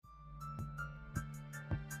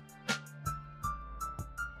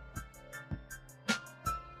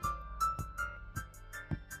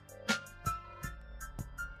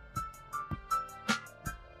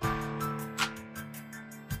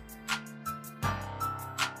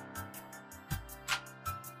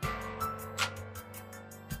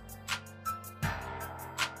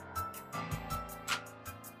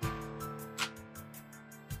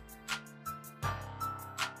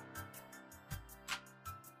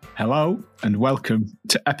Hello and welcome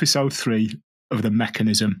to episode 3 of The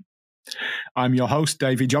Mechanism. I'm your host,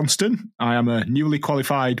 Davey Johnston. I am a newly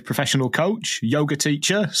qualified professional coach, yoga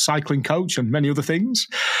teacher, cycling coach, and many other things,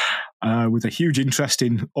 with a huge interest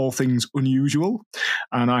in all things unusual.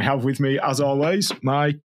 And I have with me, as always,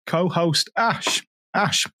 my co-host, Ash.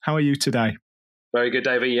 Ash, how are you today? Very good,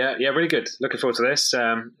 Davey. Yeah, really good. Looking forward to this.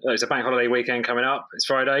 It's a bank holiday weekend coming up. It's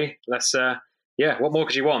Friday. What more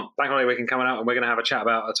could you want? Bank holiday weekend coming up, and we're going to have a chat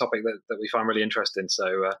about a topic that we find really interesting.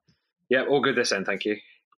 So, all good this end. Thank you.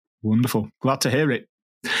 Wonderful. Glad to hear it.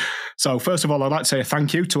 So, first of all, I'd like to say a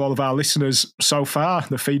thank you to all of our listeners so far.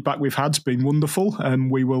 The feedback we've had has been wonderful,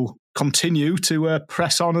 and we will continue to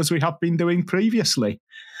press on as we have been doing previously.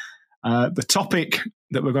 The topic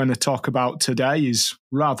that we're going to talk about today is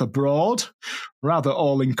rather broad, rather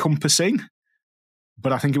all-encompassing,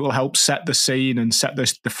 but I think it will help set the scene and set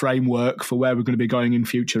the framework for where we're going to be going in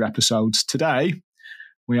future episodes. Today,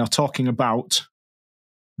 we are talking about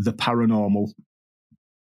the paranormal.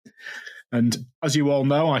 And as you all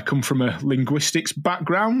know, I come from a linguistics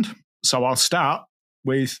background, so I'll start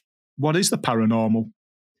with what is the paranormal?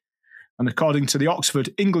 And according to the Oxford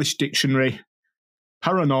English Dictionary,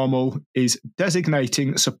 paranormal is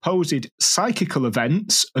designating supposed psychical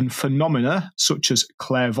events and phenomena such as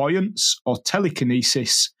clairvoyance or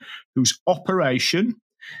telekinesis, whose operation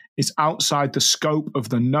is outside the scope of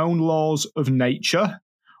the known laws of nature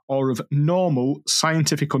or of normal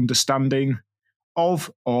scientific understanding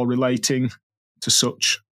of or relating to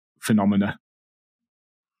such phenomena.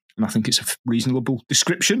 And I think it's a reasonable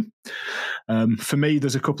description. For me,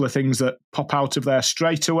 there's a couple of things that pop out of there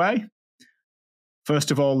straight away.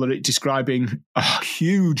 First of all, that it's describing a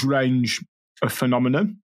huge range of phenomena.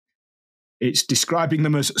 It's describing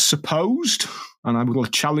them as supposed, and I will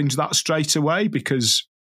challenge that straight away because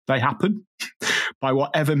they happen. By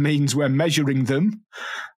whatever means we're measuring them,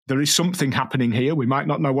 there is something happening here. We might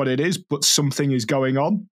not know what it is, but something is going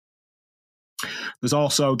on. There's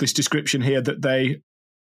also this description here that they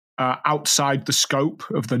are outside the scope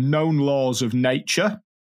of the known laws of nature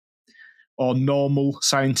or normal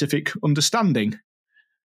scientific understanding.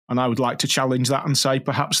 And I would like to challenge that and say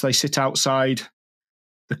perhaps they sit outside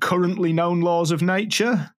the currently known laws of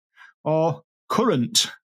nature or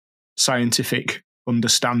current scientific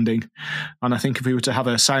understanding. And I think if we were to have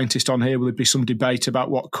a scientist on here, there'd be some debate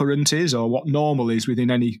about what current is or what normal is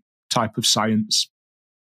within any type of science.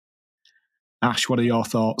 Ash, what are your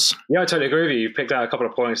thoughts? Yeah, I totally agree with you. You've picked out a couple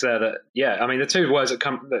of points there the two words that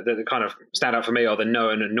kind of stand out for me are the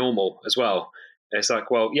known and normal as well. It's like,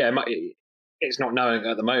 it's not known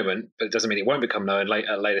at the moment, but it doesn't mean it won't become known at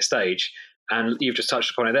a later stage. And you've just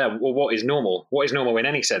touched upon it there. Well, what is normal? What is normal in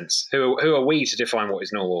any sense? Who are we to define what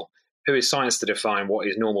is normal? Who is science to define what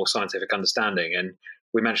is normal scientific understanding? And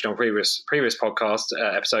we mentioned on previous podcast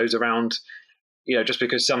episodes around, just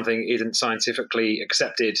because something isn't scientifically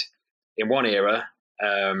accepted in one era,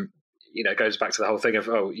 goes back to the whole thing of,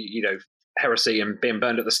 heresy and being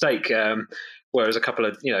burned at the stake. Whereas a couple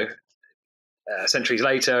of, centuries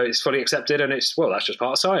later, it's fully accepted and that's just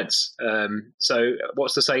part of science. So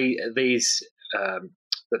what's to say that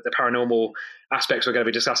the paranormal aspects we're going to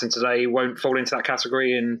be discussing today won't fall into that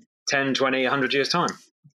category in 10, 20, 100 years' time?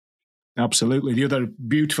 Absolutely. The other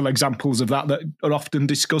beautiful examples of that are often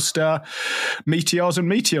discussed are meteors and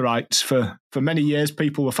meteorites. For many years,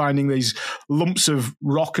 people were finding these lumps of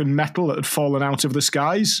rock and metal that had fallen out of the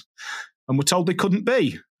skies and were told they couldn't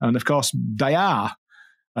be. And of course, they are.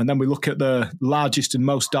 And then we look at the largest and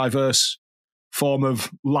most diverse form of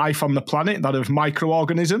life on the planet, that of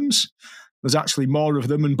microorganisms. There's actually more of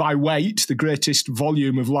them, and by weight, the greatest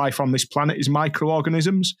volume of life on this planet is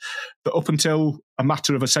microorganisms that up until a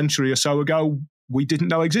matter of a century or so ago, we didn't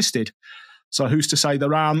know existed. So who's to say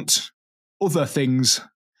there aren't other things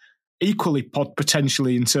equally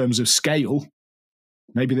potentially in terms of scale?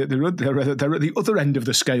 Maybe that they're at the other end of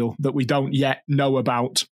the scale that we don't yet know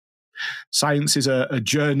about. Science is a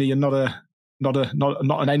journey and not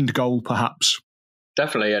an end goal, perhaps.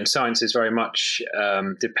 Definitely, and science is very much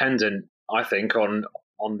dependent, I think, on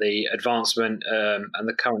the advancement and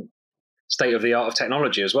the current state of the art of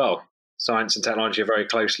technology as well. Science and technology are very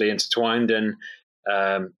closely intertwined, and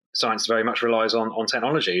science very much relies on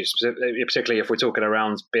technology, particularly if we're talking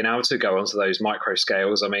around being able to go onto those micro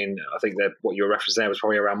scales. I mean, I think that what you were referencing there was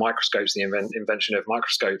probably around microscopes, the invention of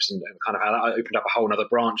microscopes, and kind of how that opened up a whole other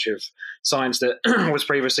branch of science that was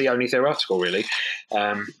previously only theoretical, really.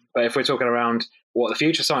 But if we're talking around what the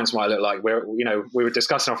future science might look like, we were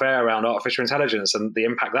discussing off air around artificial intelligence and the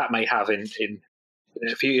impact that may have in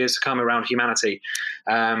a few years to come around humanity.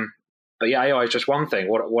 But yeah, AI is just one thing.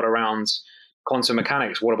 What around quantum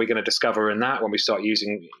mechanics. What are we going to discover in that when we start delving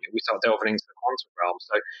into the quantum realm?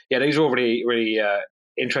 So yeah, these are all really, really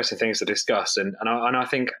interesting things to discuss. And I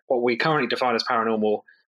think what we currently define as paranormal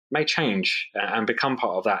may change and become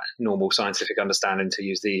part of that normal scientific understanding, to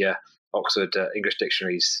use the Oxford English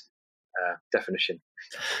Dictionary's definition.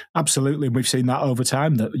 Absolutely. We've seen that over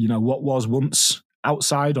time, that, what was once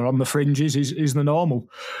outside or on the fringes is the normal.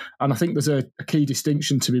 And I think there's a key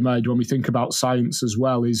distinction to be made when we think about science as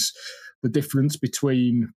well, is the difference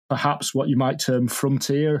between perhaps what you might term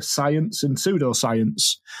frontier science and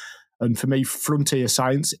pseudoscience. And for me, frontier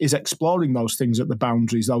science is exploring those things at the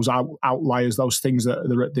boundaries, those outliers, those things that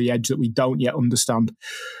are at the edge that we don't yet understand.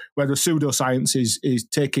 Whereas pseudoscience is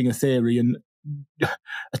taking a theory and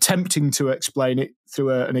attempting to explain it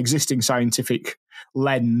through an existing scientific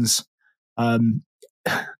lens.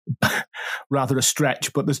 Rather a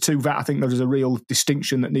stretch, but I think there is a real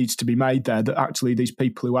distinction that needs to be made there, that actually these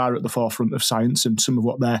people who are at the forefront of science and some of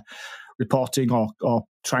what they're reporting or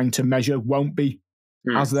trying to measure won't be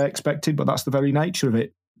as they're expected, but that's the very nature of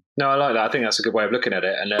it. No, I like that. I think that's a good way of looking at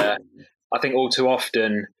it. And I think all too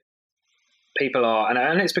often people are,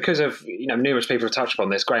 and it's because of, numerous people have touched upon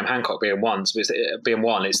this, Graham Hancock being one.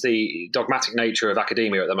 It's the dogmatic nature of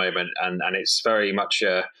academia at the moment, and it's very much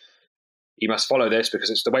you must follow this because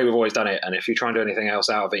it's the way we've always done it. And if you try and do anything else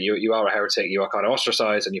out of it, you are a heretic. You are kind of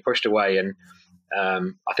ostracized and you're pushed away. And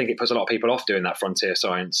I think it puts a lot of people off doing that frontier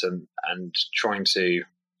science and trying to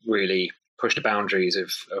really push the boundaries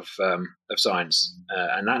of science.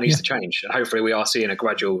 And that needs to change. And hopefully we are seeing a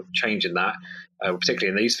gradual change in that, particularly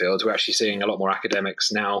in these fields. We're actually seeing a lot more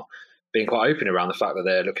academics now being quite open around the fact that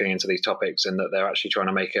they're looking into these topics and that they're actually trying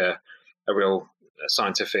to make a real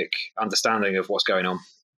scientific understanding of what's going on.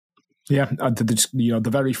 Yeah, and the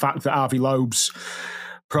very fact that Harvey Loeb's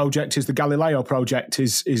project is the Galileo project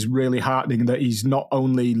is really heartening, that he's not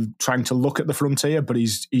only trying to look at the frontier, but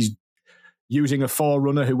he's using a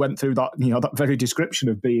forerunner who went through that, that very description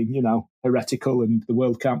of being, heretical and the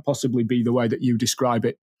world can't possibly be the way that you describe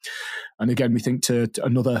it. And again, we think to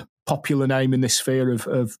another popular name in this sphere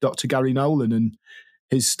of Dr. Gary Nolan and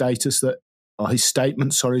his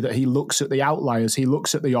statement, that he looks at the outliers, he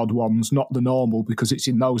looks at the odd ones, not the normal, because it's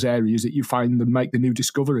in those areas that you find and make the new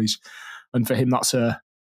discoveries. And for him,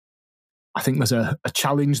 I think there's a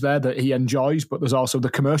challenge there that he enjoys, but there's also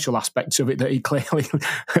the commercial aspects of it that he clearly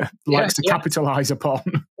likes to capitalise upon.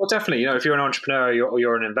 Well, definitely. If you're an entrepreneur or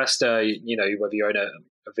you're an investor, whether you own a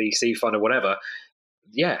VC fund or whatever,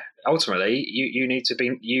 ultimately you need to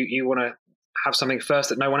be, you want to have something first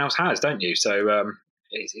that no one else has, don't you? So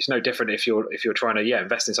it's no different if you're trying to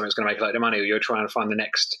invest in something that's going to make a lot of money, or you're trying to find the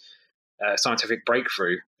next scientific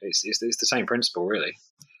breakthrough. It's the same principle, really.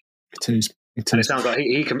 It is. And it sounds like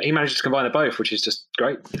he manages to combine the both, which is just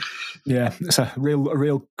great. Yeah, it's a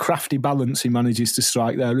real crafty balance he manages to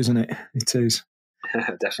strike there, isn't it? It is.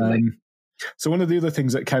 Definitely. So one of the other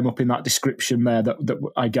things that came up in that description there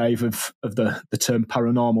that I gave of the term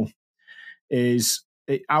paranormal is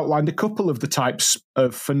it outlined a couple of the types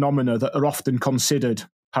of phenomena that are often considered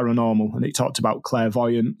paranormal, and it talked about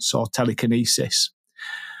clairvoyance or telekinesis.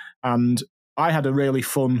 And I had a really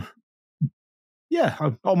fun,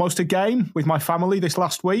 almost a game with my family this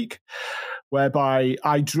last week, whereby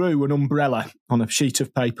I drew an umbrella on a sheet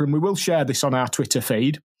of paper, and we will share this on our Twitter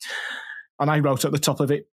feed. And I wrote at the top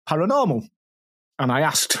of it, paranormal. And I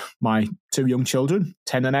asked my two young children,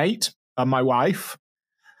 10 and 8, and my wife,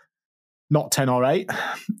 not 10 or 8,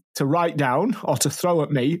 to write down or to throw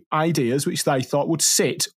at me ideas which they thought would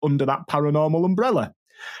sit under that paranormal umbrella.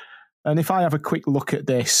 And if I have a quick look at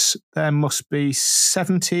this, there must be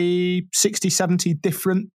 60, 70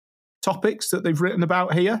 different topics that they've written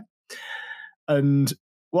about here. And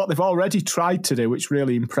what they've already tried to do, which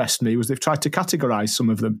really impressed me, was they've tried to categorise some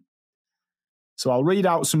of them. So I'll read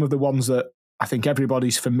out some of the ones that I think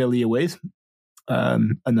everybody's familiar with,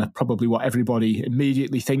 and they're probably what everybody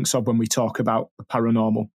immediately thinks of when we talk about the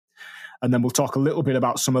paranormal. And then we'll talk a little bit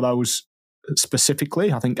about some of those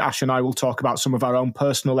specifically. I think Ash and I will talk about some of our own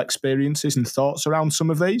personal experiences and thoughts around some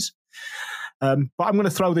of these. But I'm going to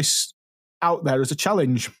throw this out there as a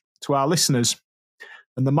challenge to our listeners.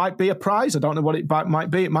 And there might be a prize. I don't know what it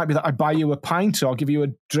might be. It might be that I buy you a pint or give you a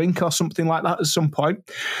drink or something like that at some point.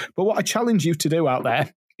 But what I challenge you to do out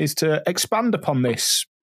there is to expand upon this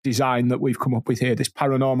design that we've come up with here, this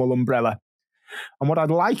paranormal umbrella. And what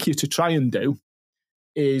I'd like you to try and do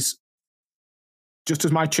is, just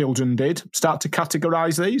as my children did, start to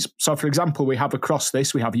categorize these. So, for example, we have across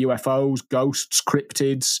this, we have UFOs, ghosts,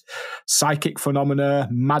 cryptids, psychic phenomena,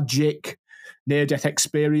 magic, near-death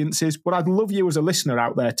experiences. What I'd love you as a listener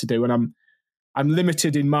out there to do, and I'm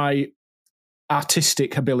limited in my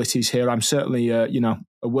artistic abilities here. I'm certainly, a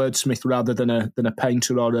wordsmith rather than a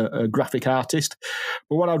painter or a graphic artist.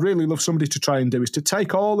 But what I'd really love somebody to try and do is to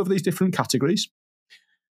take all of these different categories,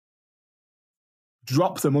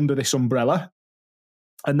 drop them under this umbrella,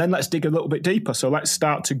 and then let's dig a little bit deeper. So let's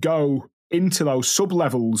start to go into those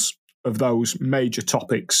sub-levels of those major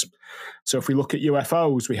topics. So if we look at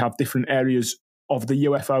UFOs, we have different areas of the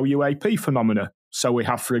UFO UAP phenomena. So we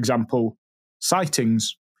have, for example,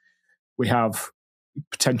 sightings. We have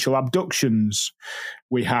potential abductions.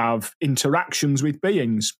 We have interactions with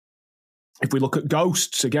beings. If we look at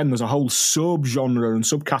ghosts, again, there's a whole subgenre and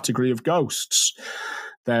subcategory of ghosts.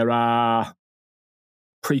 There are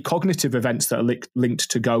precognitive events that are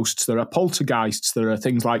linked to ghosts. There are poltergeists. There are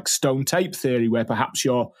things like stone tape theory, where perhaps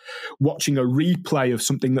you're watching a replay of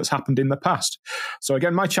something that's happened in the past. So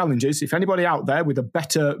again, my challenge is, if anybody out there with a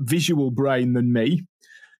better visual brain than me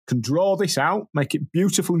can draw this out, make it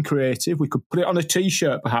beautiful and creative, we could put it on a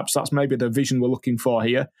T-shirt perhaps. That's maybe the vision we're looking for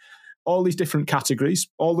here. All these different categories,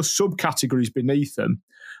 all the subcategories beneath them.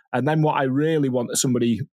 And then what I really want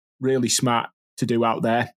somebody really smart to do out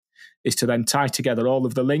there is to then tie together all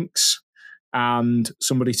of the links and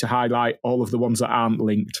somebody to highlight all of the ones that aren't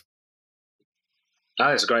linked. Oh,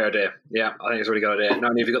 that's a great idea. Yeah, I think it's a really good idea. Not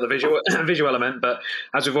only have you got the visual element, but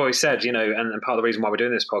as we've always said, and part of the reason why we're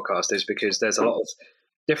doing this podcast is because there's a lot of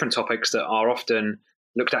different topics that are often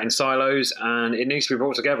looked at in silos, and it needs to be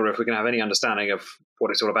brought together if we're going to have any understanding of what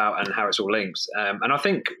it's all about and how it's all linked. And I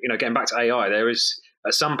think, getting back to AI, there is,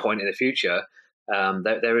 at some point in the future,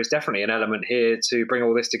 there is definitely an element here to bring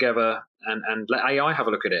all this together and let AI have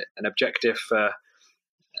a look at it, an objective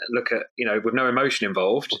look at, with no emotion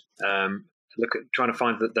involved, look at trying to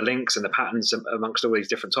find the links and the patterns amongst all these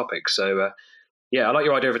different topics. So, I like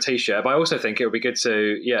your idea of a T-shirt, but I also think it would be good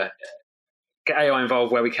to, get AI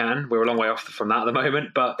involved where we can. We're a long way off from that at the moment,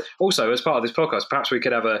 but also as part of this podcast, perhaps we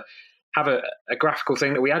could have a graphical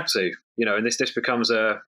thing that we add to, and this becomes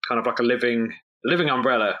a kind of like a living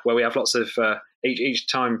umbrella where we have lots of each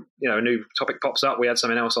time a new topic pops up, we add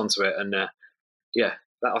something else onto it, and that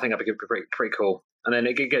I think that'd be pretty cool. And then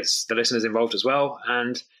it gets the listeners involved as well,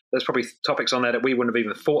 and there's probably topics on there that we wouldn't have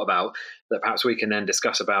even thought about that perhaps we can then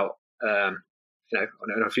discuss about on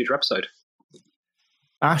a future episode.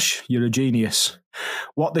 Ash, you're a genius.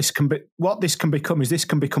 What this can become is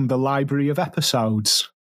the library of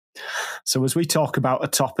episodes. So as we talk about a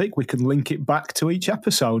topic, we can link it back to each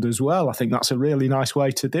episode as well. I think that's a really nice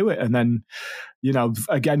way to do it. And then,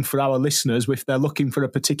 again, for our listeners, if they're looking for a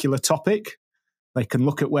particular topic, they can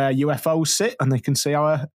look at where UFOs sit and they can see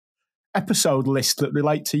our episode list that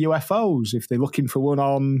relate to UFOs. If they're looking for one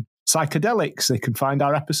on psychedelics, they can find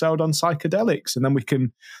our episode on psychedelics, and then we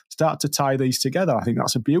can start to tie these together. I think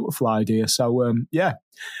that's a beautiful idea. So,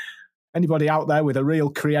 anybody out there with a real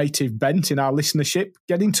creative bent in our listenership,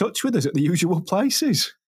 get in touch with us at the usual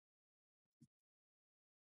places.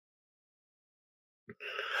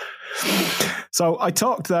 So I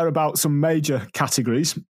talked there about some major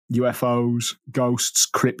categories: UFOs, ghosts,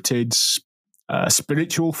 cryptids,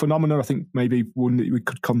 spiritual phenomena, I think maybe one that we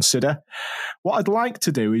could consider. What I'd like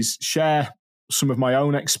to do is share some of my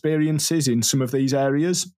own experiences in some of these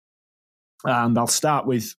areas. And I'll start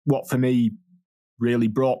with what for me really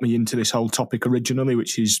brought me into this whole topic originally,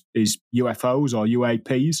 which is UFOs or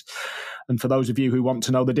UAPs. And for those of you who want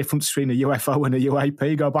to know the difference between a UFO and a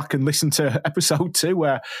UAP, go back and listen to episode 2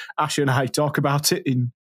 where Ash and I talk about it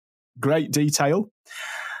in great detail.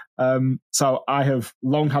 So I have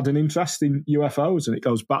long had an interest in UFOs, and it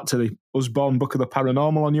goes back to the Usborne book of the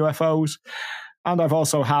Paranormal on UFOs. And I've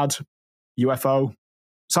also had UFO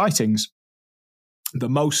sightings, the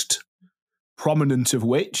most prominent of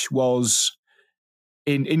which was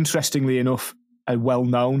interestingly enough, a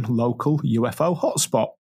well-known local UFO hotspot.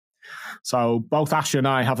 So both Ash and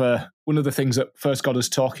I have one of the things that first got us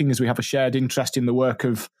talking is we have a shared interest in the work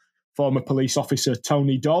of former police officer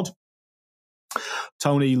Tony Dodd.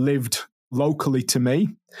 Tony lived locally to me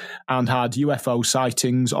and had UFO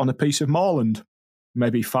sightings on a piece of moorland,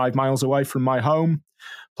 maybe 5 miles away from my home,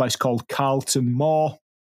 a place called Carlton Moor.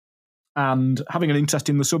 And having an interest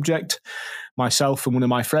in the subject, myself and one of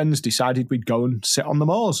my friends decided we'd go and sit on the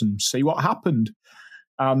moors and see what happened.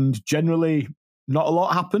 And generally, not a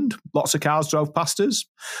lot happened. Lots of cars drove past us.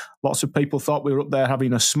 Lots of people thought we were up there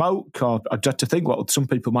having a smoke, or I dread to think what some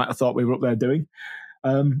people might have thought we were up there doing.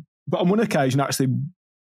 But on one occasion, actually,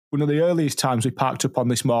 one of the earliest times we parked up on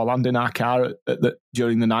this moorland in our car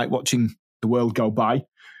during the night watching the world go by,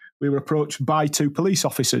 we were approached by 2 police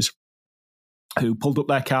officers who pulled up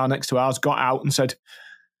their car next to ours, got out and said,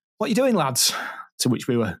 "What are you doing, lads?" To which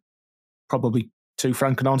we were probably too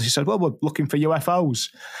frank and honest. He said, well, we're looking for UFOs.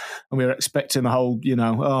 And we were expecting the whole,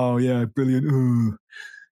 oh, yeah, brilliant,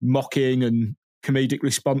 mocking and comedic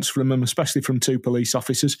response from them, especially from two police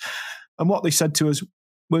officers. And what they said to us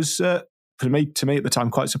was, to me at the time,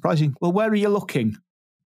 quite surprising. Well, where are you looking?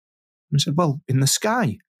 And I said, well, in the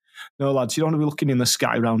sky. No, lads, you don't want to be looking in the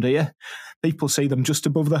sky around here. People see them just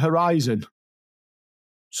above the horizon.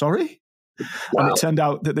 Sorry? Wow. And it turned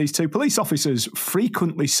out that these two police officers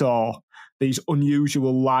frequently saw these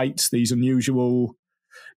unusual lights, these unusual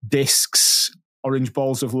discs, orange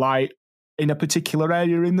balls of light in a particular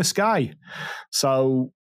area in the sky.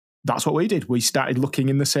 So that's what we did. We started looking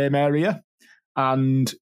in the same area,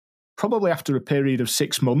 and probably after a period of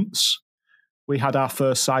 6 months, we had our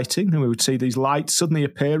first sighting, and we would see these lights suddenly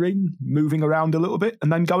appearing, moving around a little bit,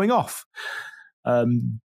 and then going off.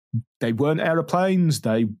 They weren't aeroplanes.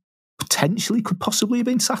 They potentially could possibly have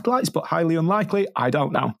been satellites, but highly unlikely. I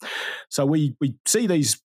don't know. So we see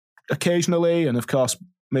these occasionally, and of course,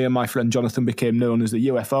 me and my friend Jonathan became known as the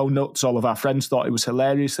UFO nuts. All of our friends thought it was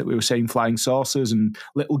hilarious that we were seeing flying saucers and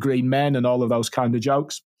little green men and all of those kind of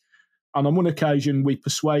jokes. And on one occasion, we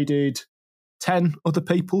persuaded 10 other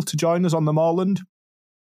people to join us on the moorland,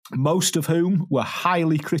 most of whom were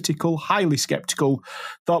highly critical, highly sceptical,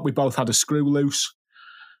 thought we both had a screw loose.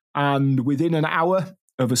 And within an hour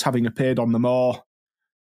of us having appeared on the moor,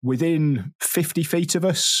 within 50 feet of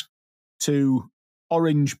us, two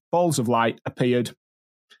orange balls of light appeared,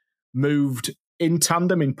 moved in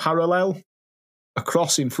tandem, in parallel,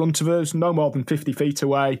 across in front of us, no more than 50 feet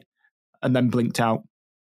away, and then blinked out.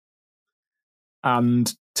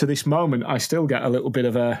 And to this moment, I still get a little bit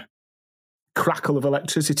of a crackle of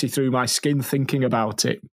electricity through my skin thinking about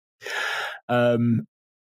it.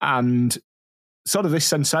 And sort of this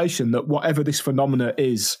sensation that whatever this phenomena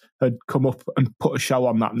is had come up and put a show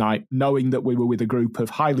on that night, knowing that we were with a group of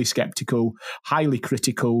highly sceptical, highly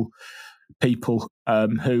critical people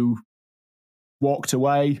who walked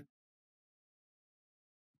away,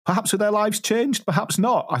 perhaps with their lives changed, perhaps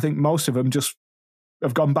not. I think most of them just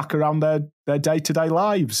have gone back around their day-to-day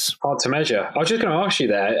lives. Hard to measure. I was just going to ask you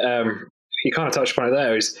there, you kind of touched upon it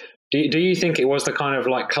there, is do you think it was the kind of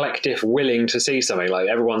like collective willing to see something, like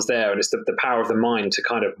everyone's there and it's the power of the mind to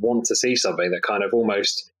kind of want to see something that kind of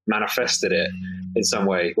almost manifested it in some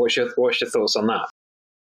way? What's your thoughts on that?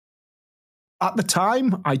 At the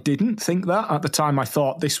time, I didn't think that. At the time, I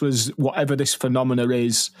thought this was whatever this phenomena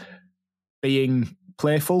is, being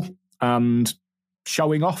playful and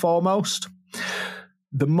showing off almost.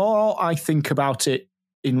 The more I think about it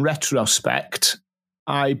in retrospect,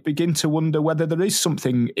 I begin to wonder whether there is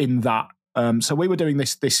something in that. So we were doing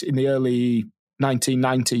this in the early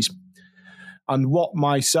 1990s. And what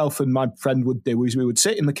myself and my friend would do is we would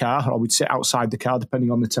sit in the car, or we'd sit outside the car,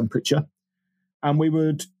 depending on the temperature, and we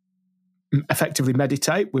would effectively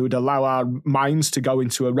meditate. We would allow our minds to go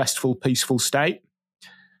into a restful, peaceful state.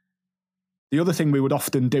 The other thing we would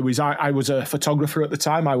often do is I was a photographer at the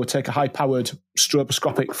time. I would take a high-powered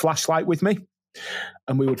stroboscopic flashlight with me,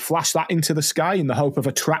 and we would flash that into the sky in the hope of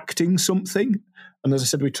attracting something. And as I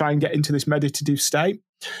said, we try and get into this meditative state.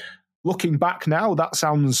 Looking back now, that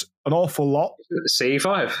sounds an awful lot.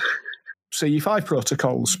 CE5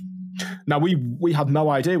 protocols. Now, we had no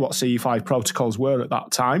idea what CE5 protocols were at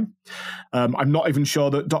that time. I'm not even sure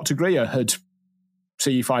that Dr. Greer had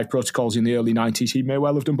CE5 protocols in the early 90s. He may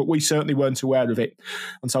well have done, but we certainly weren't aware of it.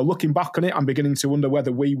 And so looking back on it, I'm beginning to wonder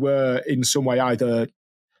whether we were in some way either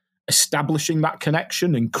establishing that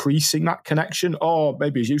connection, increasing that connection, or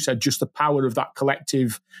maybe, as you said, just the power of that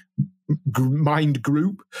collective mind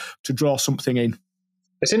group to draw something in.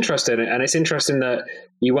 It's interesting, and it's interesting that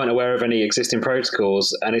you weren't aware of any existing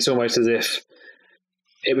protocols, and it's almost as if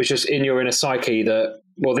it was just in your inner psyche that,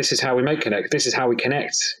 well, this is how we this is how we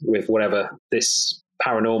connect with whatever this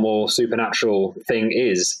paranormal, supernatural thing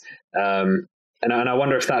is. And I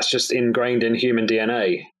wonder if that's just ingrained in human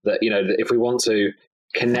DNA, that, that if we want to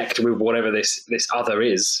connect with whatever this other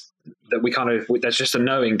is, that we there's just a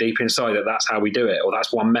knowing deep inside that that's how we do it, or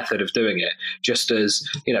that's one method of doing it. Just as,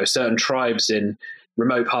 certain tribes in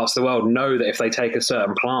remote parts of the world know that if they take a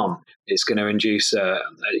certain plant, it's going to induce,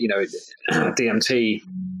 DMT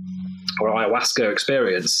or ayahuasca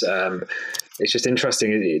experience. It's just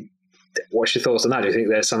interesting. What's your thoughts on that? Do you think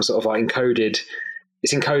there's some sort of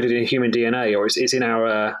it's encoded in human DNA, or it's in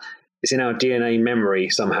our DNA memory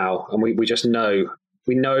somehow, and we just know,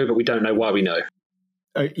 but we don't know why we know?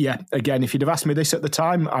 Yeah, again, if you'd have asked me this at the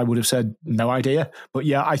time, I would have said no idea. But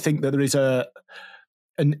yeah, I think that there is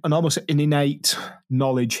an almost an innate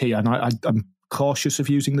knowledge here, and I'm cautious of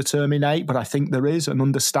using the term innate, but I think there is an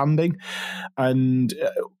understanding. And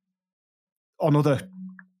on other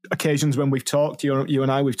occasions when we've talked, you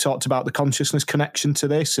and I, we've talked about the consciousness connection to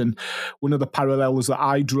this. And one of the parallels that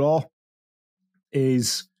I draw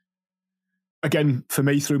is, again, for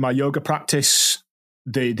me, through my yoga practice,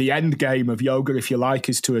 the end game of yoga, if you like,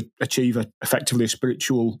 is to achieve effectively a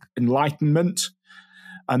spiritual enlightenment.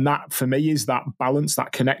 And that, for me, is that balance,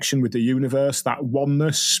 that connection with the universe, that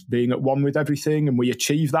oneness, being at one with everything. And we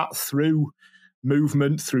achieve that through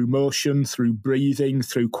movement, through motion, through breathing,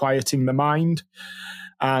 through quieting the mind.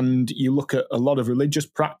 And you look at a lot of religious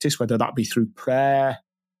practice, whether that be through prayer,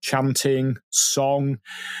 chanting, song.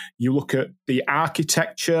 You look at the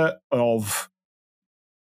architecture of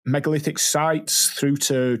megalithic sites through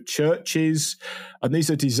to churches, and these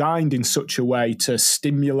are designed in such a way to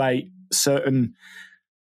stimulate certain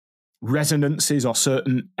resonances or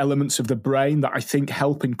certain elements of the brain that I think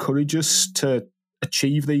help encourage us to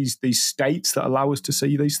achieve these states that allow us to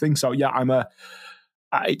see these things. So yeah,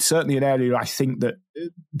 it's certainly an area I think that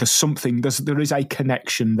there is a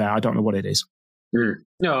connection there. I don't know what it is.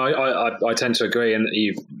 No, I tend to agree, and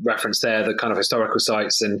you referenced there the kind of historical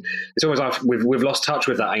sites, and it's almost like we've lost touch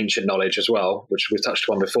with that ancient knowledge as well, which we've touched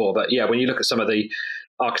on before. But yeah, when you look at some of the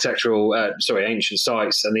ancient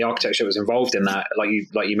sites and the architecture that was involved in that, like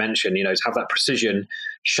you mentioned, to have that precision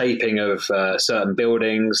shaping of certain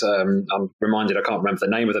buildings. I'm reminded, I can't remember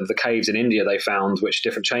the name of them, the caves in India they found, which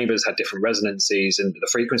different chambers had different resonancies, and the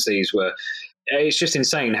frequencies were. It's just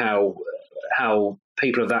insane how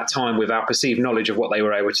people of that time, with our perceived knowledge of what they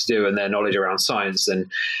were able to do and their knowledge around science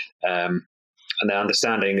and their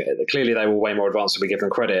understanding, clearly they were way more advanced than we give them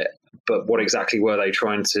credit. But what exactly were they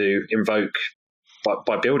trying to invoke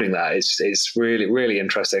by building that? It's really, really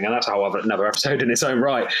interesting, and that's a whole another episode in its own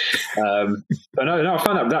right. But no, I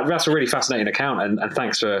find that's a really fascinating account, and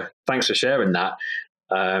thanks for sharing that.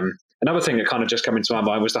 Another thing that kind of just came into my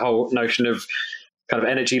mind was the whole notion of kind of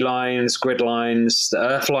energy lines, grid lines, the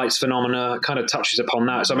Earth lights phenomena kind of touches upon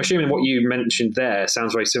that. So I'm assuming what you mentioned there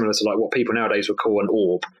sounds very similar to like what people nowadays would call an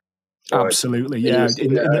orb. Absolutely, yeah.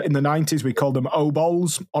 In the 90s, we called them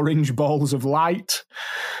O-balls, orange balls of light.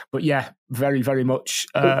 But yeah, very, very much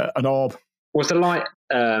an orb. Was the light,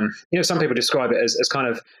 some people describe it as kind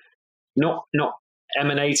of not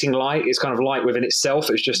emanating light. It's kind of light within itself.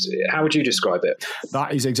 It's just, how would you describe it?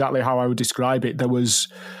 That is exactly how I would describe it. There was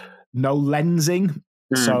no lensing.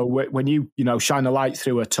 So when you shine a light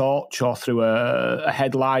through a torch or through a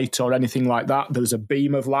headlight or anything like that, there's a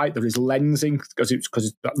beam of light. There is lensing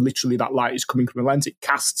because literally that light is coming from a lens. It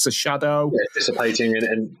casts a shadow. Yeah, dissipating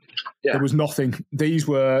and yeah. There was nothing.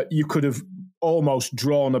 You could have almost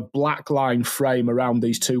drawn a black line frame around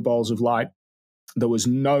these two balls of light. There was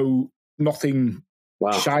nothing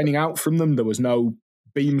shining out from them. There was no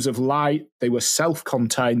beams of light. They were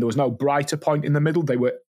self-contained. There was no brighter point in the middle. They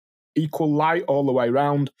were equal light all the way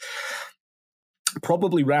round,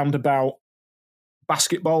 probably round about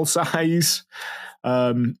basketball size,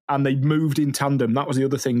 and they moved in tandem. That was the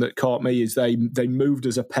other thing that caught me, is they moved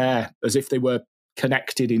as a pair, as if they were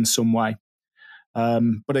connected in some way.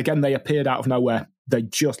 But again, they appeared out of nowhere. They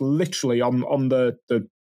just literally on our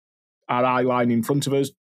eye line in front of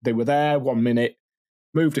us, they were there 1 minute,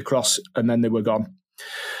 moved across, and then they were gone.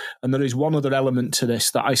 And there is one other element to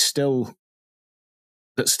this that still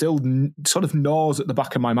sort of gnaws at the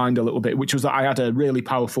back of my mind a little bit, which was that I had a really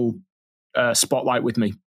powerful spotlight with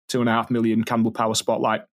me, 2.5 million candle power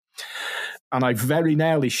spotlight, and I very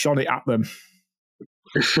nearly shone it at them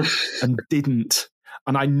and didn't.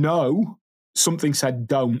 And I know something said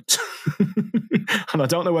don't, and I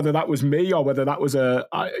don't know whether that was me or whether that was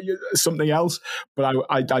something else, but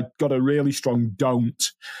I got a really strong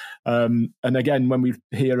don't. And again, when we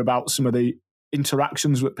hear about some of the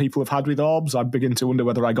interactions that people have had with orbs, I begin to wonder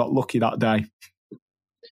whether I got lucky that day.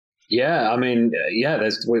 Yeah, I mean,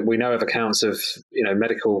 we know of accounts of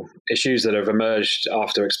medical issues that have emerged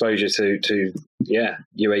after exposure to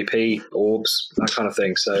UAP orbs, that kind of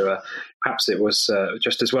thing. So perhaps it was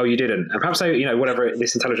just as well you didn't, and perhaps whatever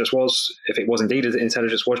this intelligence was, if it was indeed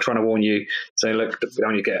intelligence, was trying to warn you, saying, look, we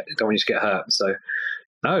don't want you to get hurt. So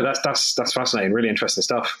no, that's fascinating, really interesting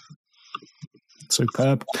stuff.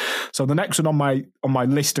 Superb. So the next one on my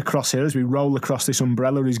list across here, as we roll across this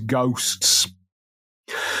umbrella, is ghosts.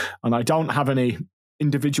 And I don't have any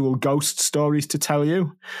individual ghost stories to tell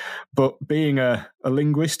you, but being a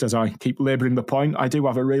linguist, as I keep labouring the point, I do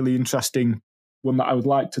have a really interesting one that I would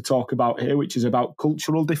like to talk about here, which is about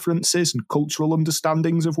cultural differences and cultural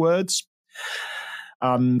understandings of words.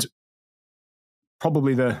 And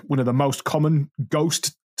probably one of the most common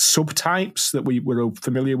ghost subtypes that we're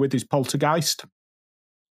familiar with is poltergeist,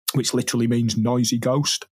 which literally means noisy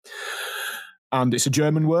ghost. And it's a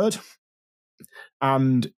German word.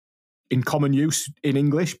 And in common use in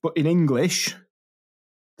English, but in English,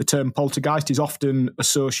 the term poltergeist is often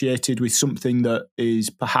associated with something that is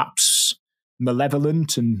perhaps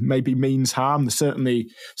malevolent and maybe means harm. There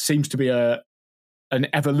certainly seems to be an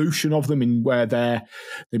evolution of them in where they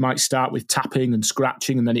might start with tapping and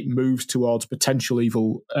scratching, and then it moves towards potential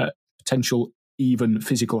even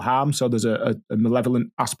physical harm. So there's a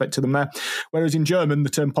malevolent aspect to them there. Whereas in German, the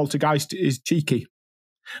term poltergeist is cheeky,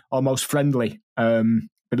 almost friendly,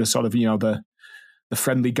 with a sort of, the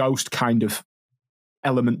friendly ghost kind of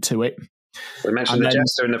element to it. We mentioned the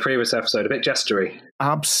jester in the previous episode, a bit jestery.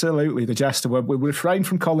 Absolutely, the jester. We refrain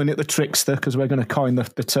from calling it the trickster because we're going to coin the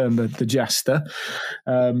term the jester.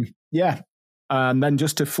 Yeah. And then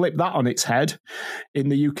just to flip that on its head, in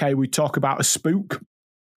the UK, we talk about a spook,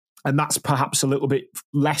 and that's perhaps a little bit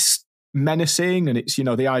less menacing, and it's,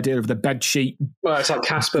 the idea of the bedsheet. Well, it's like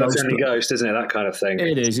Casper, the Friendly Ghost, isn't it? That kind of thing.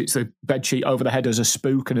 It is. It's the bedsheet over the head as a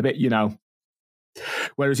spook and a bit,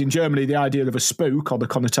 Whereas in Germany, the idea of a spook, or the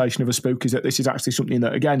connotation of a spook, is that this is actually something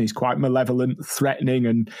that, again, is quite malevolent, threatening,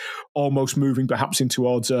 and almost moving perhaps in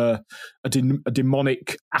towards a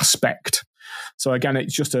demonic aspect. So again,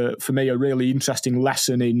 it's just for me a really interesting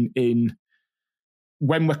lesson in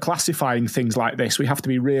when we're classifying things like this, we have to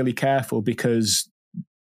be really careful, because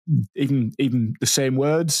even the same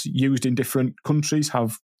words used in different countries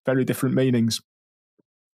have very different meanings.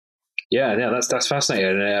 Yeah, that's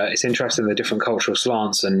fascinating. It's interesting, the different cultural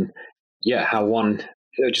slants, and how one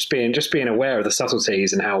just being aware of the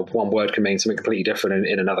subtleties and how one word can mean something completely different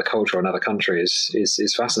in another culture or another country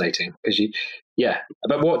is fascinating. Because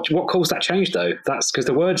but what caused that change though? That's because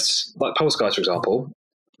the words like poltergeist, for example,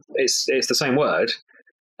 it's the same word.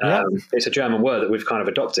 It's a German word that we've kind of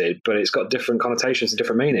adopted, but it's got different connotations and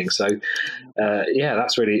different meanings. So,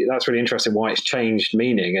 that's really interesting why it's changed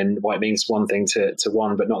meaning and why it means one thing to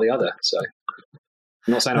one but not the other. So,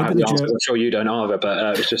 I'm not saying I have the answer. I'm sure you don't either,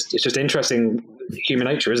 but it's just interesting human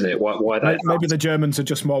nature, isn't it? Why that? Maybe the Germans are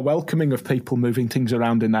just more welcoming of people moving things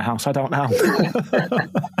around in their house. I don't know.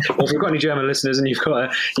 Well, if you've got any German listeners and you've got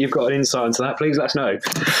an insight into that, please let us know.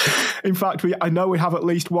 In fact, I know we have at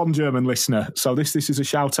least one German listener. So this is a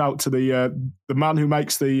shout out to the man who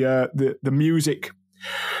makes the music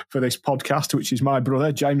for this podcast, which is my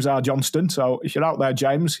brother, James R. Johnston. So if you're out there,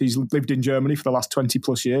 James, he's lived in Germany for the last 20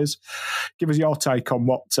 plus years. Give us your take on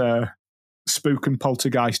what spook and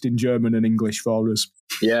poltergeist in German and English for us.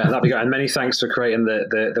 Yeah, that'd be great. And many thanks for creating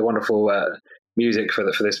the wonderful music for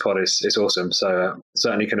this pod. It's awesome. So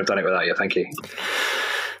certainly couldn't have done it without you. Thank you.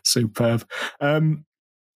 Superb.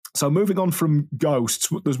 So moving on from ghosts,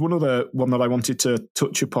 there's one other one that I wanted to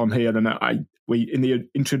touch upon here, and we in the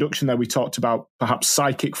introduction there we talked about perhaps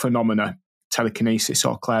psychic phenomena, telekinesis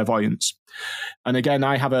or clairvoyance, and again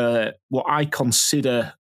I have what I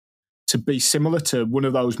consider to be similar to one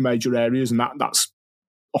of those major areas, and that's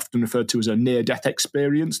often referred to as a near-death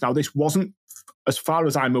experience. Now, this wasn't, as far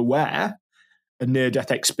as I'm aware, a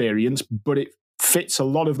near-death experience, but it fits a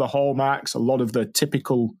lot of the hallmarks, a lot of the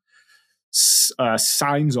typical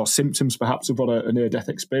signs or symptoms perhaps of what a near-death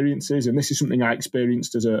experience is. And this is something I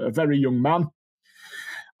experienced as a very young man.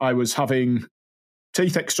 I was having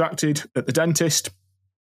teeth extracted at the dentist.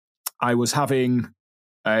 I was having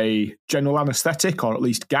a general anaesthetic, or at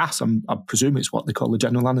least gas. I presume it's what they call the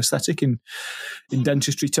general anaesthetic in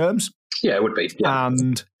dentistry terms. Yeah, it would be. Yeah.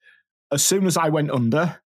 And as soon as I went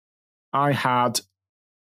under, I had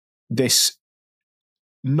this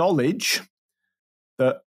knowledge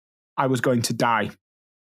that I was going to die.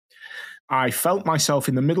 I felt myself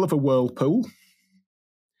in the middle of a whirlpool,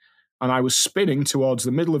 and I was spinning towards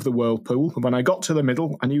the middle of the whirlpool. And when I got to the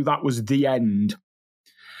middle, I knew that was the end.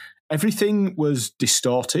 Everything was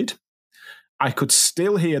distorted. I could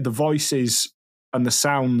still hear the voices and the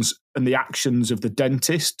sounds and the actions of the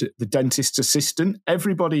dentist's assistant,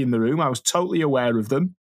 everybody in the room. I was totally aware of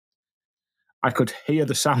them. I could hear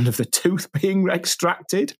the sound of the tooth being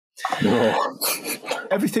extracted. Oh.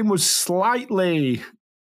 Everything was slightly,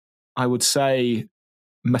 I would say,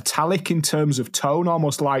 metallic in terms of tone,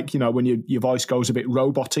 almost like, when your voice goes a bit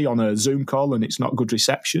roboty on a Zoom call and it's not good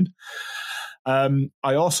reception. I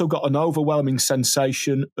also got an overwhelming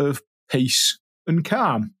sensation of peace and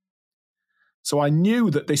calm. So I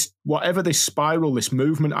knew that whatever this spiral, this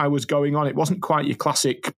movement I was going on, it wasn't quite your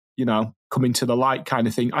classic, coming to the light kind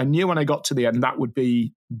of thing. I knew when I got to the end, that would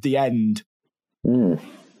be the end. Mm.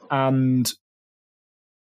 And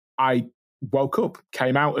I woke up,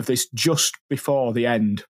 came out of this just before the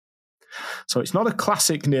end. So it's not a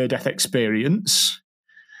classic near-death experience,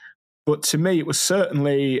 but to me, it was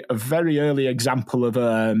certainly a very early example of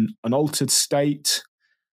an altered state,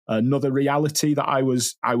 another reality that I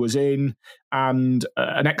was in, and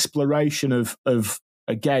an exploration of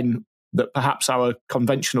again, that perhaps our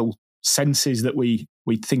conventional senses that we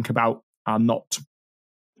think about are not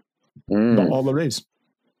all there is.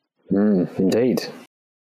 Indeed.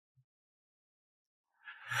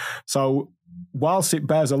 So whilst it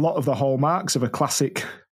bears a lot of the hallmarks of a classic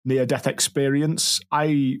near-death experience,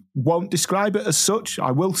 I won't describe it as such.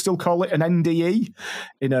 I will still call it an NDE,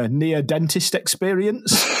 in a near-dentist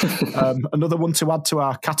experience. Another one to add to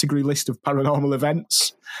our category list of paranormal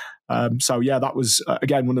events. So yeah, that was,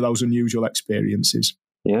 again, one of those unusual experiences.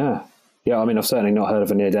 Yeah. Yeah, I mean, I've certainly not heard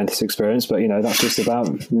of a near-dentist experience, but, that's just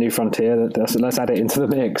about new frontier. Let's add it into the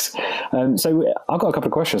mix. So I've got a couple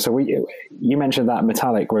of questions. So you mentioned that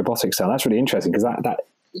metallic robotic sound. That's really interesting, because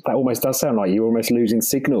that almost does sound like you're almost losing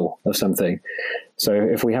signal of something. So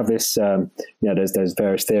if we have this, there's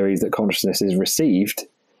various theories that consciousness is received,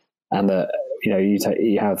 and that,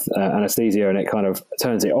 you have anesthesia and it kind of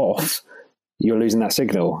turns it off, you're losing that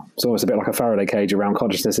signal. It's almost a bit like a Faraday cage around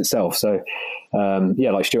consciousness itself. So,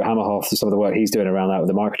 like Stuart Hammerhoff, some of the work he's doing around that with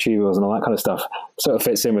the microtubules and all that kind of stuff sort of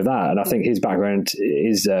fits in with that. And I think his background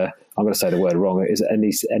is, I'm going to say the word wrong, is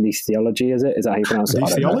anesthesiology, is it? Is that how you pronounce it?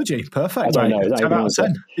 Anesthesiology, perfect. I don't know. Is that how you pronounce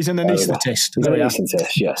it? He's an anaesthetist. He's an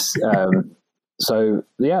anaesthetist, yes. So,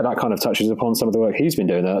 yeah, that kind of touches upon some of the work he's been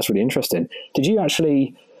doing there. That's really interesting. Did you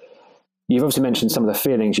actually, you've obviously mentioned some of the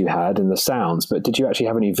feelings you had and the sounds, but did you actually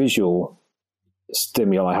have any visual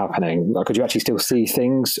stimuli happening? Like, could you actually still see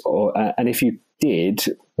things, and if you did,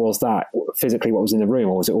 was that physically what was in the room,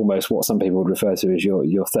 or was it almost what some people would refer to as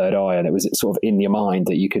your third eye, and it was sort of in your mind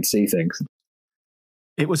that you could see things?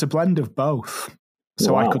 It was a blend of both.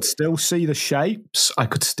 So wow. I could still see the shapes, I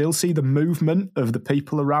could still see the movement of the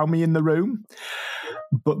people around me in the room,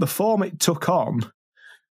 but the form it took on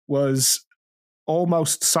was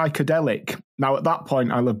almost psychedelic. Now, at that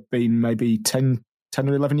point, I'll have been maybe 10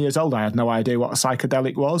 or 11 years old. I had no idea what a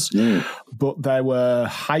psychedelic was, but there were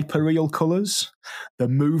hyperreal colours. The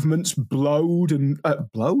movements flowed and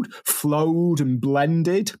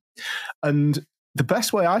blended. And the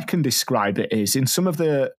best way I can describe it is in some of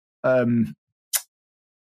the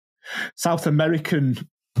South American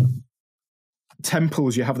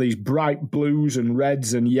temples, you have these bright blues and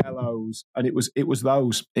reds and yellows, and it was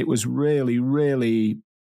those. It was really, really,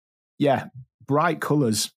 bright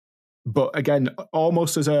colours. But again,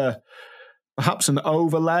 almost as perhaps an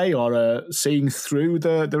overlay or a seeing through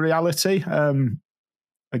the reality.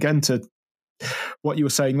 Again, to what you were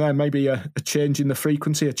saying there, maybe a change in the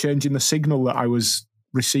frequency, a change in the signal that I was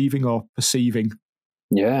receiving or perceiving.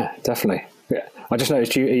 Yeah, definitely. Yeah. I just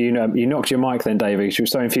noticed you knocked your mic then, David. You were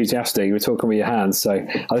so enthusiastic. You were talking with your hands. So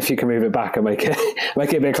if you can move it back and make it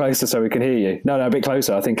a bit closer so we can hear you. No, a bit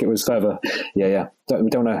closer. I think it was further. Yeah. We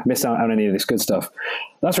don't want to miss out on any of this good stuff.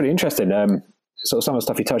 That's really interesting. Sort of some of the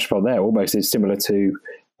stuff you touched upon there almost is similar to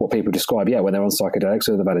what people describe, when they're on psychedelics,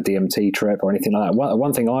 or they've had a DMT trip or anything like that.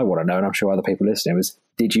 One thing I want to know, and I'm sure other people listening, was,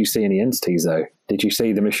 did you see any entities though? Did you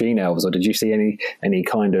see the machine elves, or did you see any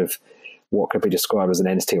kind of what could be described as an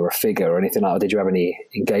entity or a figure or anything like that? Did you have any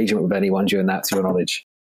engagement with anyone during that, to your knowledge?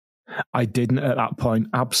 I didn't at that point.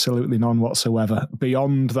 Absolutely none whatsoever.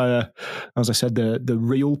 Beyond as I said, the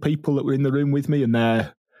real people that were in the room with me, and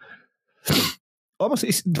they're almost,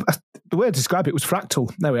 the way I describe it was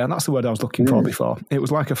fractal. There we are. That's the word I was looking for before. It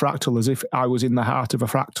was like a fractal, as if I was in the heart of a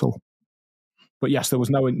fractal. But yes, there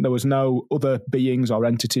was no other beings or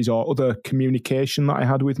entities or other communication that I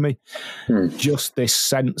had with me. Just this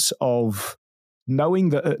sense of knowing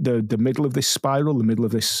that at the middle of this spiral, the middle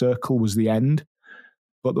of this circle was the end.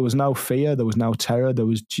 But there was no fear, there was no terror, there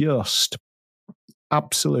was just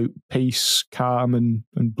absolute peace, calm and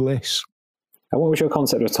bliss. And what was your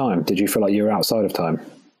concept of time? Did you feel like you were outside of time?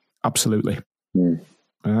 Absolutely.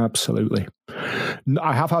 Absolutely.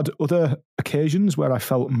 I have had other occasions where I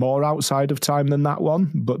felt more outside of time than that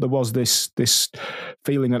one, but there was this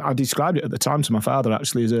feeling, and I described it at the time to my father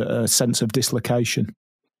actually as a sense of dislocation.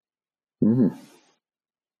 Are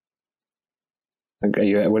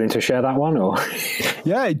you willing to share that one, or?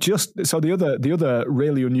 Yeah, so the other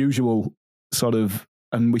really unusual sort of,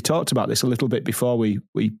 and we talked about this a little bit before we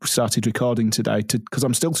started recording today, because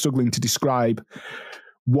I'm still struggling to describe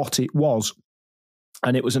what it was.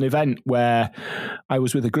 And it was an event where I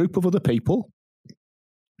was with a group of other people,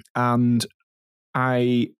 and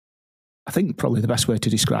I think probably the best way to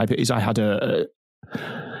describe it is I had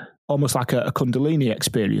almost like a Kundalini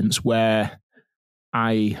experience where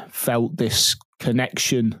I felt this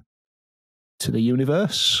connection to the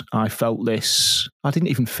universe. I felt this, I didn't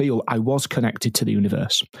even feel I was connected to the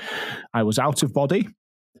universe. I was out of body.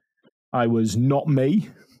 I was not me.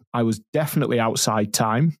 I was definitely outside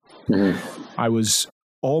time. I was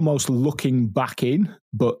almost looking back in,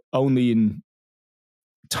 but only in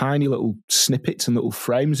tiny little snippets and little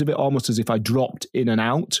frames of it, almost as if I dropped in and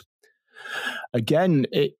out. Again,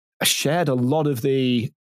 it shared a lot of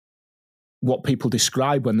what people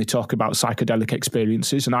describe when they talk about psychedelic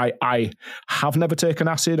experiences. And I have never taken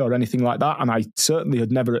acid or anything like that, and I certainly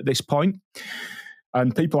had never at this point.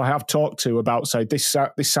 And people I have talked to about say, this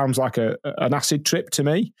sounds like an acid trip to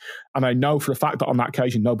me. And I know for a fact that on that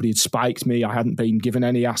occasion, nobody had spiked me. I hadn't been given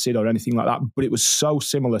any acid or anything like that, but it was so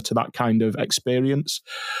similar to that kind of experience.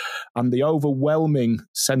 And the overwhelming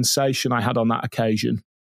sensation I had on that occasion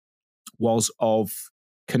was of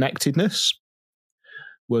connectedness,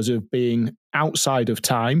 was of being outside of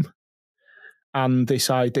time, and this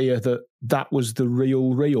idea that was the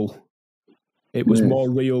real. It was more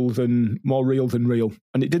real than real.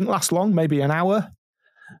 And it didn't last long, maybe an hour.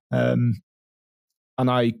 And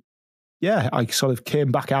I sort of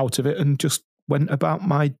came back out of it and just went about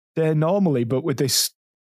my day normally, but with this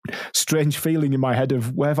strange feeling in my head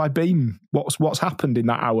of where have I been? What's happened in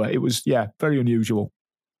that hour? It was, very unusual.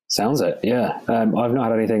 Sounds it, yeah. I've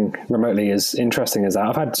not had anything remotely as interesting as that.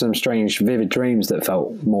 I've had some strange, vivid dreams that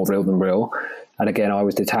felt more real than real. And again, I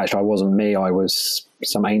was detached. I wasn't me. I was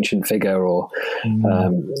some ancient figure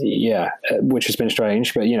which has been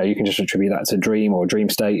strange. But, you can just attribute that to dream or dream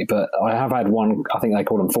state. But I have had one, I think they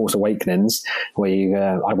call them false awakenings,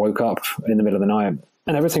 where I woke up in the middle of the night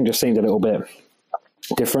and everything just seemed a little bit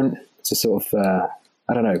different. It's a sort of,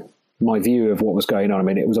 I don't know, my view of what was going on. I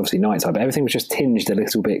mean, it was obviously nighttime, but everything was just tinged a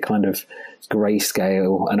little bit kind of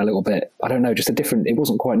grayscale and a little bit, I don't know, just it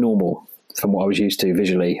wasn't quite normal from what I was used to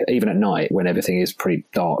visually, even at night when everything is pretty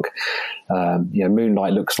dark.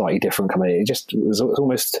 Moonlight looked slightly different coming in. It was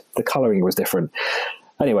almost, the colouring was different.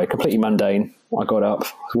 Anyway, completely mundane. I got up,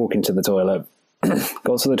 walking to the toilet,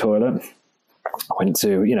 got to the toilet, went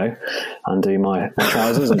to, undo my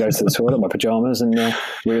trousers and go to the toilet, my pajamas, and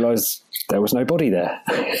realised there was no body there.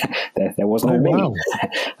 there was no me.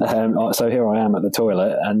 Wow. So here I am at the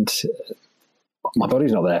toilet and my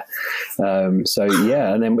body's not there. And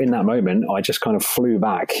then in that moment, I just kind of flew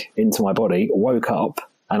back into my body, woke up,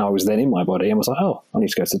 and I was then in my body and was like, oh, I need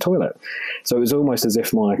to go to the toilet. So it was almost as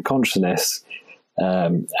if my consciousness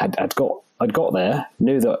I'd got there,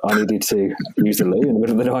 knew that I needed to use the loo in the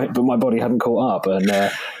middle of the night, but my body hadn't caught up. And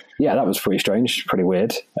that was pretty strange, pretty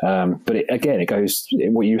weird. But it goes,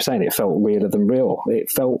 what you were saying, it felt realer than real. It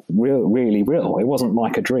felt really real. It wasn't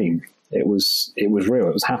like a dream. It was real.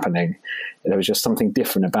 It was happening. There was just something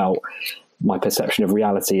different about my perception of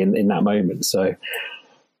reality in that moment. So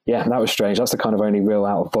yeah, that was strange. That's the kind of only real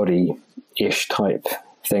out of body-ish type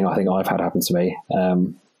thing I think I've had happen to me.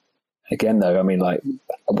 Again, though, I mean, like,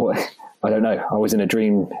 I don't know. I was in a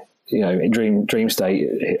dream, in dream state.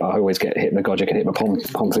 I always get hypnagogic and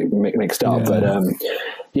hypnopompic mixed up. Yeah.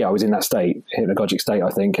 But I was in that state, hypnagogic state, I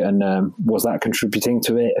think. And was that contributing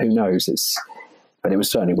to it? Who knows? But it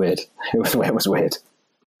was certainly weird. It was weird.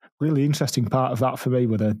 Really interesting part of that for me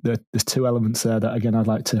were the two elements there that, again, I'd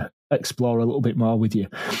like to explore a little bit more with you.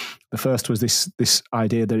 The first was this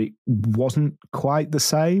idea that it wasn't quite the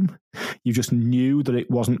same. You just knew that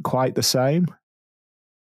it wasn't quite the same.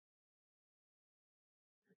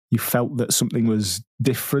 You felt that something was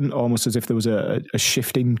different, almost as if there was a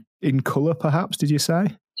shift in colour, perhaps, did you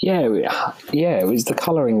say? Yeah, it was, the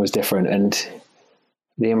colouring was different and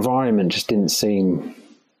the environment just didn't seem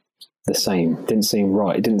the same, didn't seem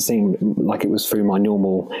right. It didn't seem like it was through my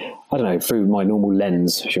normal, through my normal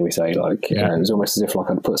lens, shall we say. Like, it was almost as if like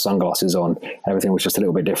I'd put sunglasses on, everything was just a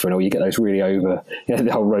little bit different, or you get those really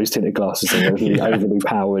the whole rose-tinted glasses thing, those really overly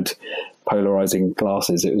powered, polarizing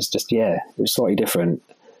glasses. It was just, it was slightly different.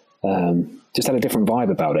 Just had a different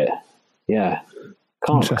vibe about it. Yeah.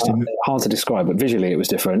 Hard to describe, but visually it was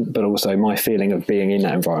different, but also my feeling of being in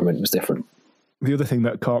that environment was different. The other thing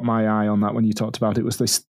that caught my eye on that when you talked about it was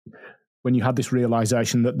this, when you had this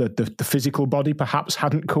realization that the physical body perhaps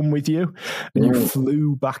hadn't come with you and you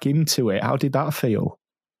flew back into it. How did that feel?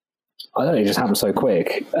 I don't know, it just happened so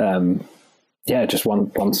quick. Just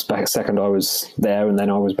one second I was there and then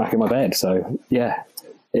I was back in my bed. So yeah,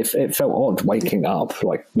 it felt odd waking up,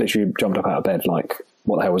 like literally jumped up out of bed, like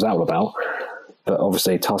what the hell was that all about? But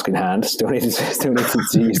obviously, task in hand, still needed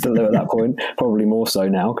to use the loo at that point. Probably more so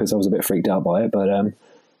now because I was a bit freaked out by it. But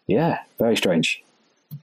very strange.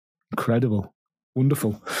 Incredible.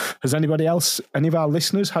 Wonderful. Has anybody else, any of our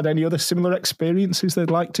listeners, had any other similar experiences they'd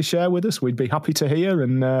like to share with us? We'd be happy to hear,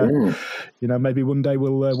 and maybe one day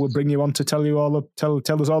we'll bring you on to tell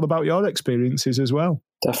us all about your experiences as well.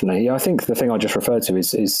 Definitely. Yeah, I think the thing I just referred to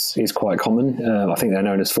is quite common. I think they're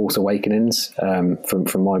known as false awakenings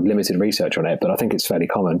from my limited research on it, but I think it's fairly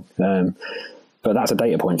common. But that's a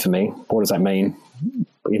data point for me. What does that mean?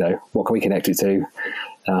 You know, what can we connect it to?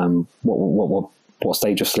 What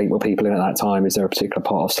stage of sleep were people in at that time? Is there a particular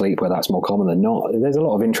part of sleep where that's more common than not? There's a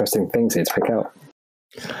lot of interesting things here to pick out.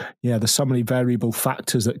 Yeah, there's so many variable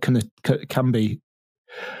factors that can be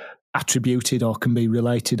attributed or can be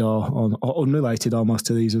related or unrelated almost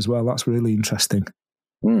to these as well. That's really interesting.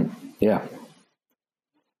 Yeah.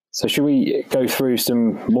 So should we go through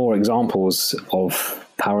some more examples of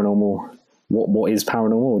paranormal? What is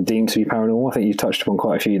paranormal or deemed to be paranormal? I think you've touched upon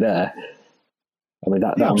quite a few there. I mean,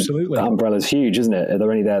 that absolutely. That umbrella's huge, isn't it? Are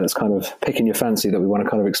there any there that's kind of picking your fancy that we want to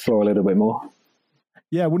kind of explore a little bit more?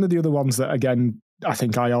 Yeah, one of the other ones that, again, I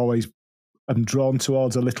think I always am drawn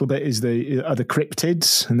towards a little bit is the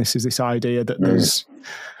cryptids. And this is this idea that there's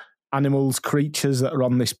animals, creatures that are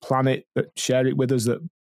on this planet that share it with us that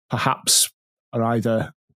perhaps are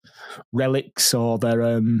either relics or they're...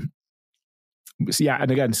 and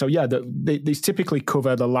again, these typically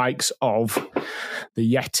cover the likes of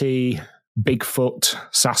the Yeti, Bigfoot,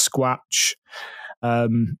 Sasquatch, as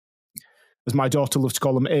my daughter loves to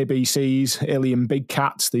call them, ABCs, alien big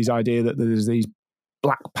cats, these idea that there's these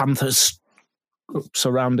black panthers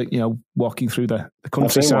surrounding, walking through the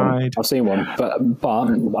countryside. I've seen one, but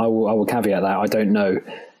I will caveat that I don't know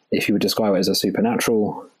if you would describe it as a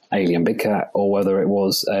supernatural alien big cat or whether it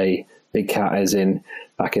was a big cat as in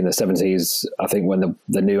back in the 70s, I think when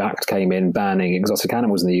the new act came in banning exotic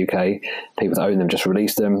animals in the UK, people that own them just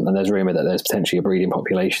released them, and there's rumour that there's potentially a breeding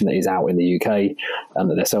population that is out in the UK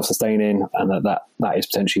and that they're self-sustaining, and that is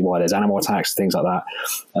potentially why there's animal attacks, things like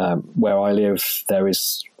that. Where I live,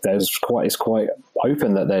 it's quite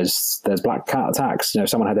open that there's black cat attacks.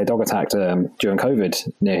 Someone had their dog attacked during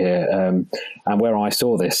COVID near here, and where I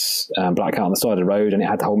saw this black cat on the side of the road, and it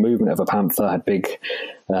had the whole movement of a panther, had big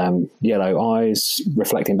yellow eyes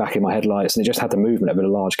reflecting back in my headlights, and it just had the movement of a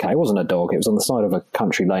large cat. It wasn't a dog. It was on the side of a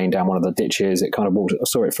country lane down one of the ditches. It kind of walked. I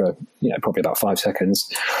saw it for probably about 5 seconds.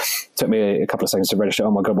 Took me a couple of seconds to register.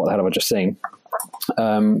 Oh my god, what the hell have I just seen?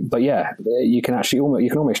 But yeah, you can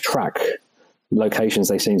almost track locations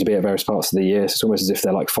they seem to be at various parts of the year. So it's almost as if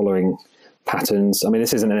they're like following patterns. I mean,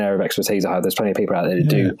 this isn't an area of expertise I have. There's plenty of people out there that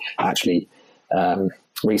do actually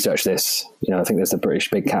research this. I think there's the British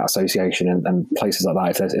Big Cat Association and places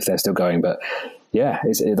like that if they're still going. But yeah,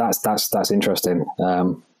 that's interesting.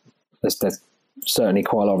 There's certainly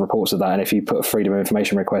quite a lot of reports of that. And if you put a freedom of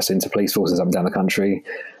information request into police forces up and down the country,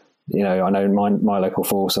 I know my local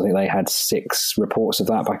force, I think they had 6 reports of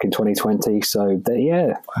that back in 2020. So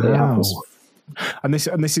it happens. And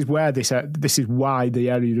this is where this is why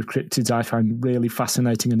the area of cryptids I find really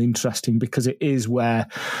fascinating and interesting, because it is where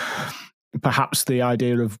perhaps the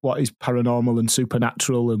idea of what is paranormal and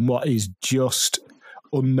supernatural and what is just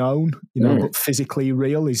unknown, but physically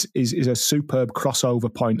real is a superb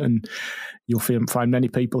crossover point. And you'll find many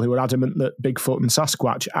people who are adamant that Bigfoot and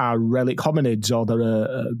Sasquatch are relic hominids, or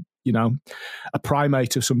they're a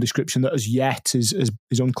primate of some description that as yet is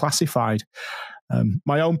unclassified.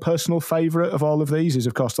 My own personal favourite of all of these is,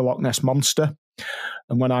 of course, the Loch Ness Monster.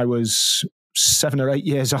 And when I was 7 or 8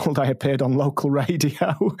 years old, I appeared on local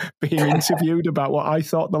radio being interviewed about what I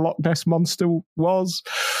thought the Loch Ness Monster was.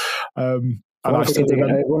 Wouldn't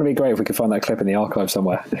it be great if we could find that clip in the archive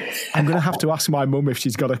somewhere? I'm going to have to ask my mum if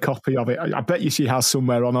she's got a copy of it. I bet you she has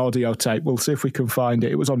somewhere on audio tape. We'll see if we can find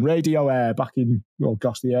it. It was on Radio Air back in, the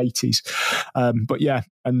 80s. But yeah,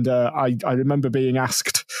 and I remember being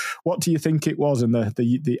asked, what do you think it was? And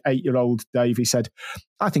the 8-year-old Dave, he said,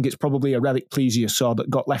 I think it's probably a relic plesiosaur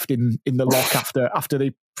that got left in the loch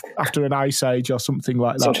after an ice age or something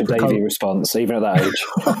like that. Such a Davey response, even at that age.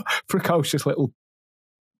 Precocious little...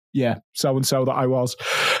 Yeah, so-and-so that I was.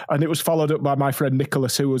 And it was followed up by my friend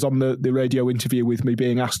Nicholas, who was on the radio interview with me,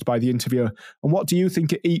 being asked by the interviewer, and what do you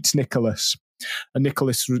think it eats, Nicholas? And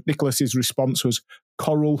Nicholas's response was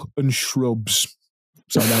coral and shrubs.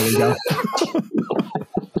 So there we go.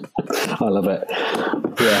 I love it.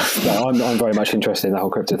 Yeah, I'm very much interested in the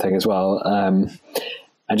whole cryptid thing as well.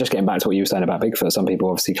 And just getting back to what you were saying about Bigfoot, some people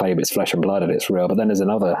obviously claim it's flesh and blood and it's real, but then there's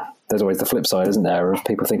always the flip side, isn't there? Of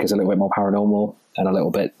people think it's a little bit more paranormal and a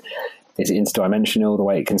little bit, is it interdimensional, the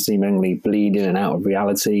way it can seemingly bleed in and out of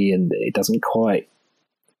reality, and it doesn't quite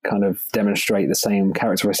kind of demonstrate the same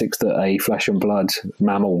characteristics that a flesh and blood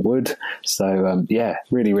mammal would. So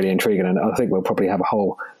really, really intriguing. And I think we'll probably have a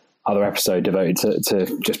whole other episode devoted to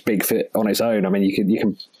just Bigfoot on its own. I mean, you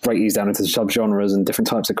can break these down into subgenres and different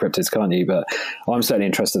types of cryptids, can't you? But I'm certainly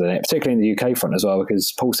interested in it, particularly in the UK front as well,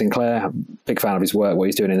 because Paul Sinclair, big fan of his work, what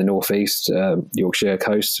he's doing in the northeast, Yorkshire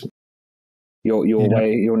coast, your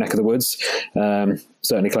way, your neck of the woods,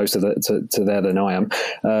 certainly closer to there than I am.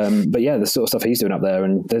 But yeah, the sort of stuff he's doing up there,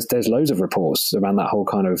 and there's loads of reports around that whole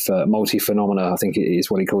kind of multi-phenomena, I think it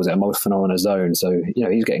is what he calls it, a multi-phenomena zone. So,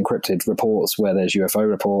 he's getting cryptid reports where there's UFO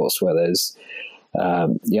reports, where there's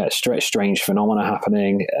strange phenomena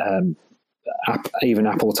happening, even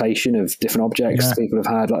apportation of different objects people have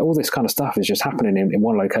had. Like all this kind of stuff is just happening in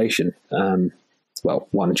one location.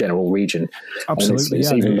 One general region. Absolutely,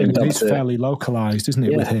 it is fairly localised, isn't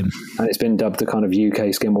it, with him? And it's been dubbed the kind of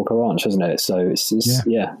UK Skinwalker Ranch, hasn't it? So it's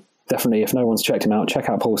definitely, if no one's checked him out, check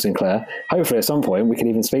out Paul Sinclair. Hopefully at some point we can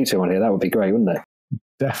even speak to him on here. That would be great, wouldn't it?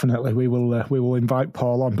 Definitely, we will invite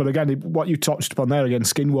Paul on. But again, what you touched upon there, again,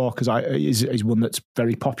 Skinwalkers is one that's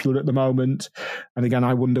very popular at the moment. And again,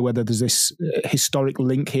 I wonder whether there's this historic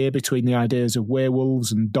link here between the ideas of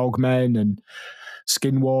werewolves and dogmen and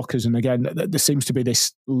skinwalkers, and again, there seems to be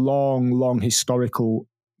this long historical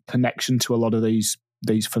connection to a lot of these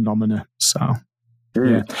phenomena. So,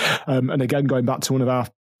 and again, going back to one of our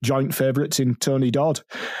joint favourites in Tony Dodd,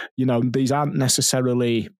 these aren't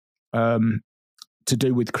necessarily to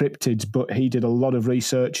do with cryptids, but he did a lot of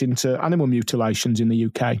research into animal mutilations in the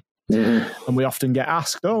UK. And we often get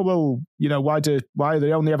asked, why do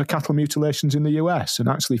they only have cattle mutilations in the US? And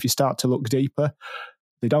actually, if you start to look deeper,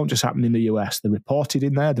 they don't just happen in the US. They're reported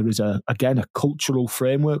in there. There is, a cultural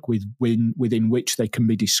framework within which they can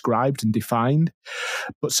be described and defined.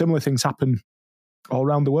 But similar things happen all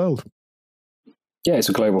around the world. Yeah, it's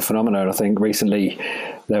a global phenomenon. I think recently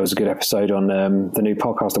there was a good episode on the new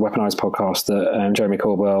podcast, the Weaponized podcast that Jeremy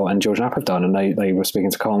Corbell and George Knapp have done. And they were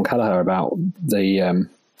speaking to Colin Kelleher about the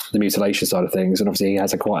mutilation side of things. And obviously he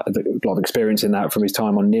has quite a lot of experience in that from his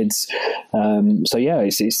time on NIDS.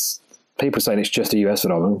 It's people saying it's just a US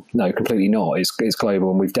phenomenon. No, completely not. It's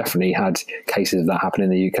global, and we've definitely had cases of that happen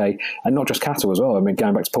in the UK, and not just cattle as well. I mean,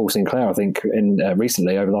 going back to Paul Sinclair, I think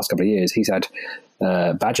recently over the last couple of years, he's had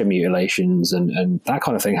badger mutilations and that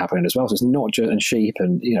kind of thing happening as well. So it's not just and sheep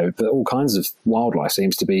and but all kinds of wildlife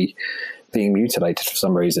seems to be being mutilated for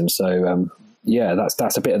some reason. So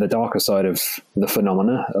that's a bit of the darker side of the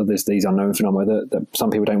phenomena of these unknown phenomena that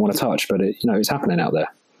some people don't want to touch, but it's happening out there.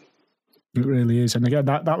 It really is. And again,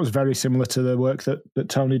 that was very similar to the work that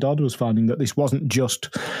Tony Dodd was finding, that this wasn't just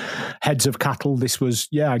heads of cattle. This was,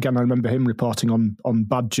 again, I remember him reporting on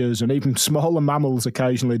badgers and even smaller mammals.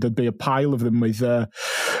 Occasionally there'd be a pile of them with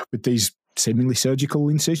these seemingly surgical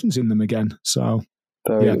incisions in them again. So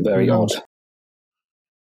very odd.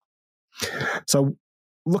 So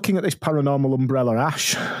looking at this paranormal umbrella,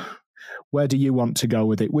 Ash, where do you want to go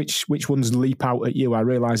with it? Which ones leap out at you? I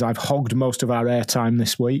realise I've hogged most of our airtime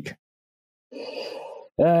this week.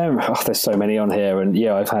 There's so many on here, and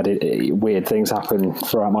I've had weird things happen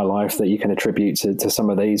throughout my life that you can attribute to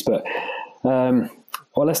some of these. But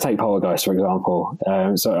let's take poltergeist for example.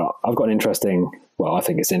 So I've got an interesting. Well, I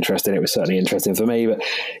think it's interesting. It was certainly interesting for me. But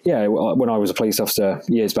when I was a police officer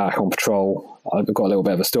years back on patrol, I've got a little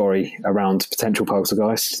bit of a story around potential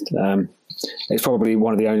poltergeist. It's probably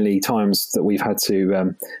one of the only times that we've had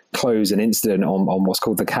to close an incident on what's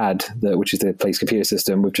called the CAD, which is the police computer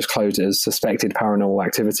system. We've just closed it as suspected paranormal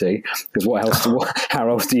activity, because how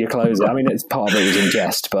else do you close it? I mean, it's part of it was in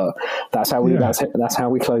jest, but that's how we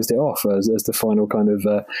closed it off as the final kind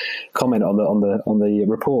of comment on the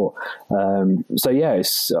report. I'll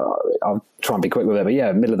try and be quick with it, but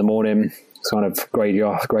middle of the morning, kind of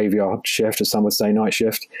graveyard shift, as some would say, night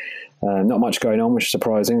shift. Not much going on, which is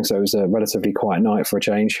surprising. So it was a relatively quiet night for a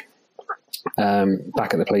change.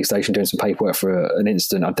 Back at the police station doing some paperwork for an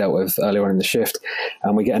incident I dealt with earlier on in the shift,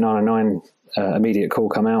 and we get a 909 immediate call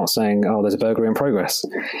come out saying, there's a burglary in progress.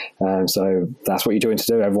 So that's what you're doing to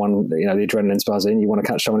do. Everyone, the adrenaline's buzzing. You want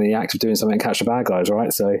to catch someone in the act of doing something and catch the bad guys,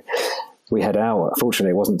 right? So we head out.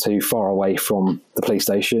 Fortunately, it wasn't too far away from the police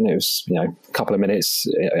station. It was, a couple of minutes,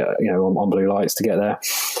 on blue lights to get there.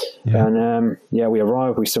 Yeah. And we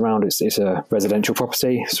arrive. We surround. It's a residential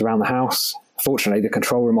property. Surround the house. Fortunately, the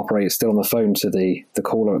control room operator is still on the phone to the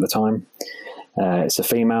caller at the time. It's a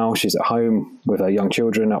female. She's at home with her young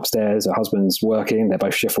children upstairs. Her husband's working. They're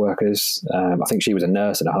both shift workers. I think she was a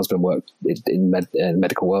nurse and her husband worked in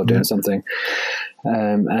medical world doing something.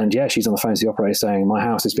 She's on the phone to the operator saying, my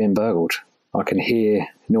house is being burgled. I can hear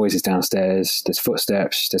noises downstairs. There's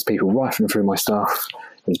footsteps. There's people rifling through my stuff.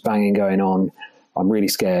 There's banging going on. I'm really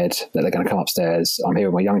scared that they're going to come upstairs. I'm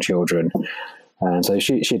here with my young children. And so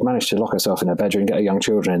she'd managed to lock herself in her bedroom, get her young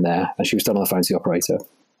children in there, and she was still on the phone to the operator.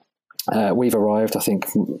 We've arrived. I think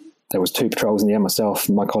there was 2 patrols in the end, myself,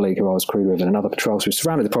 my colleague who I was crewed with, and another patrol. So we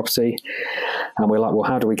surrounded the property, and we're like, well,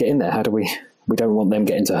 how do we get in there? How do we don't want them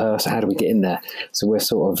getting to her, so how do we get in there? So we're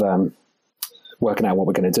sort of working out what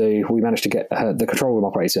we're going to do. We managed to get the control room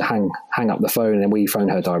operator to hang up the phone, and then we phoned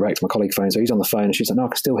her direct. My colleague phoned, so he's on the phone, and she's like, no, I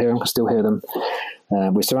can still hear them.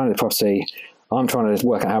 We surrounded the property. I'm trying to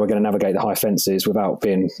work out how we're going to navigate the high fences without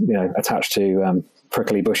being, attached to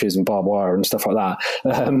prickly bushes and barbed wire and stuff like that.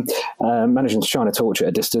 Managing to shine a torch at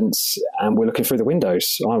a distance, and we're looking through the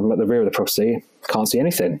windows. I'm at the rear of the property, can't see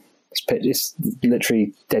anything. It's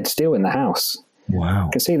literally dead still in the house. Wow.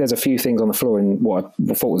 I can see there's a few things on the floor in what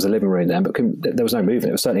I thought was the living room there, but there was no movement.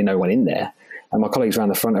 There was certainly no one in there. And my colleagues around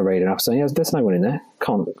the front are reading up saying, yeah, there's no one in there.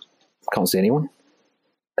 Can't see anyone.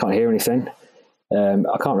 Can't hear anything.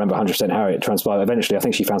 I can't remember 100% how it transpired. Eventually, I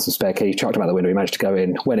think she found some spare keys, chucked them out the window. We managed to go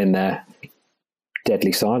in, went in there,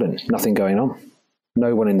 deadly silent, nothing going on.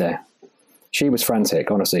 No one in there. She was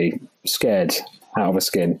frantic, honestly, scared out of her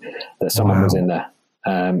skin that someone was in there.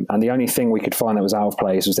 And the only thing we could find that was out of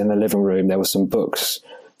place was in the living room. There were some books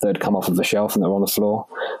that had come off of the shelf and that were on the floor.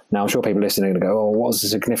 Now, I'm sure people listening are going to go, oh, what was the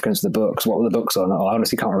significance of the books? What were the books on? I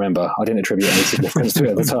honestly can't remember. I didn't attribute any significance to it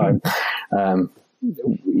at the time.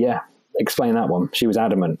 Explain that one. She was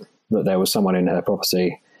adamant that there was someone in her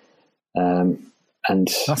property. And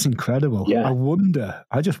that's incredible. Yeah.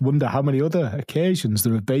 I just wonder how many other occasions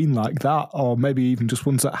there have been like that, or maybe even just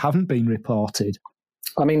ones that haven't been reported.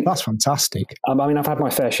 I mean, that's fantastic. I've had my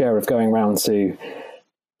fair share of going around to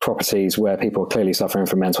properties where people are clearly suffering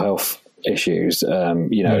from mental health issues,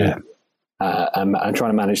 and trying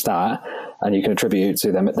to manage that. And you can attribute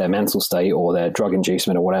to them their mental state or their drug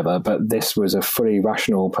inducement or whatever. But this was a fully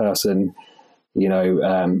rational person,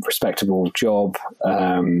 respectable job,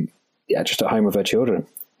 just at home with her children.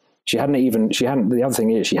 The other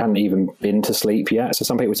thing is she hadn't even been to sleep yet. So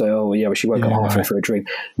some people say, oh, yeah, well, she woke up halfway for a dream.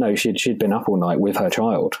 No, she'd been up all night with her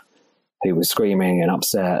child who was screaming and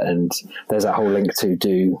upset. And there's that whole link to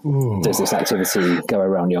does this activity go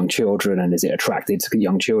around young children, and is it attracted to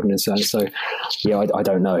young children and so on? So, I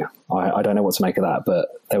don't know. I don't know what to make of that, but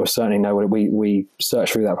there was certainly no one. We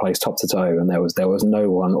searched through that place top to toe, and there was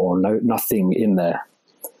no one or nothing in there.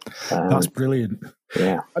 That's brilliant.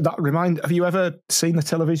 Yeah. Have you ever seen the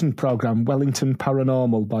television program Wellington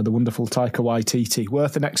Paranormal by the wonderful Taika Waititi?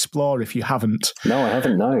 Worth an explore if you haven't. No, I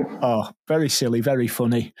haven't, no. Oh, very silly, very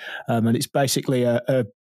funny. And it's basically a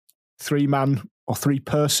 3-man or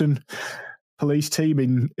 3-person police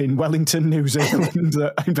team in Wellington, New Zealand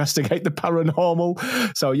that investigate the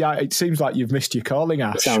paranormal. So, yeah, it seems like you've missed your calling,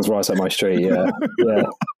 Ash. It sounds right up my street, yeah. Yeah.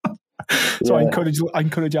 So I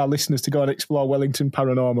encourage our listeners to go and explore Wellington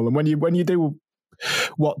Paranormal. And when you do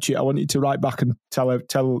watch it, I want you to write back and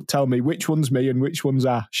tell me which one's me and which one's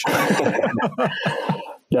Ash.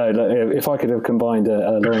 No, if I could have combined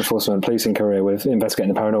a law enforcement policing career with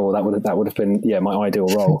investigating the paranormal, that would have been my ideal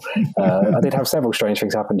role. I did have several strange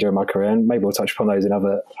things happen during my career, and maybe we'll touch upon those in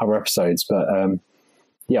other episodes. But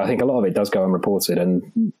I think a lot of it does go unreported,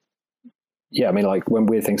 and like when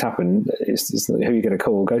weird things happen, it's who you're going to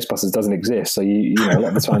call. Ghostbusters doesn't exist, so you a lot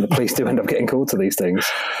of the time the police do end up getting called to these things.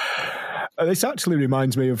 This actually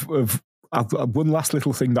reminds me of one last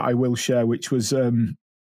little thing that I will share, which was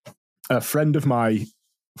a friend of my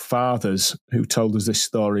father's who told us this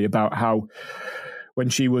story about how when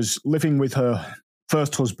she was living with her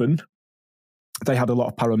first husband, they had a lot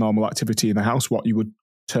of paranormal activity in the house, what you would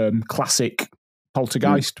term classic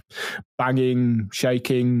poltergeist, banging,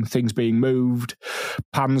 shaking, things being moved,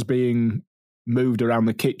 pans being moved around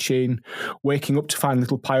the kitchen, waking up to find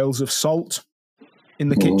little piles of salt in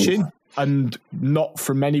the kitchen. And not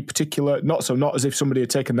from any particular, not as if somebody had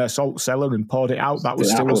taken their salt cellar and poured it out. That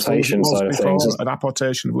was still apportation side of things. An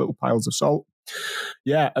apportation of little piles of salt.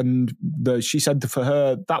 Yeah, and she said for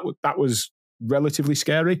her that was relatively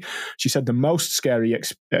scary. She said the most scary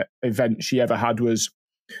event she ever had was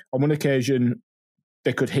on one occasion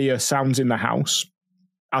they could hear sounds in the house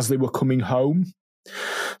as they were coming home.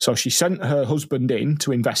 So she sent her husband in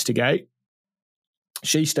to investigate.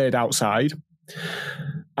 She stayed outside.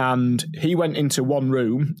 And he went into one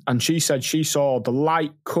room, and she said she saw the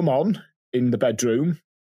light come on in the bedroom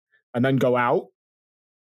and then go out.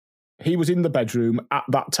 He was in the bedroom at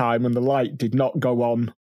that time, and the light did not go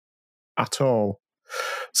on at all.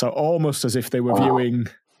 So almost as if they were viewing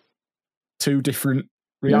two different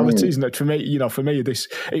realities. And for me,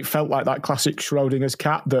 it felt like that classic Schrodinger's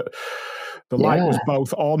cat that the light was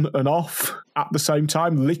both on and off at the same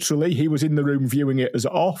time. Literally, he was in the room viewing it as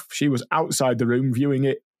off. She was outside the room viewing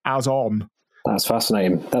it as on. That's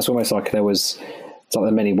fascinating. That's almost like it's like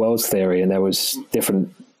the many worlds theory, and there was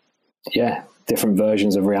different different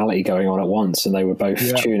versions of reality going on at once, and they were both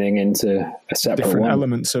tuning into a separate different one.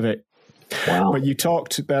 elements of it. Wow. But you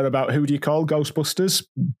talked there about who do you call Ghostbusters?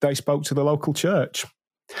 They spoke to the local church.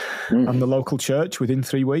 And the local church, within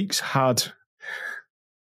 3 weeks, had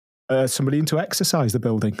somebody in to exercise the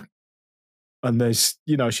building. And there's,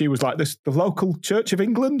 she was like, this, the local Church of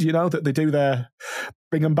England, that they do their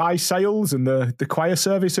bring and buy sales and the choir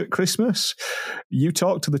service at Christmas. You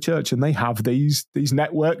talk to the church and they have these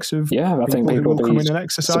networks of I think people who will come be in and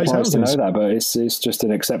exercise surprised houses. to know that, but it's just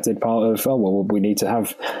an accepted part of, we need to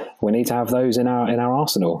have those in our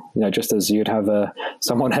arsenal. Just as you'd have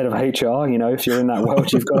someone head of HR, if you're in that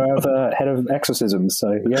world, you've got to have a head of exorcism.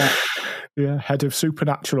 So yeah, head of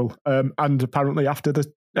supernatural. And apparently after the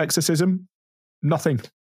exorcism, nothing.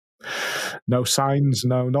 No signs,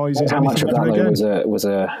 no noises. How much of that was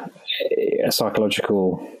a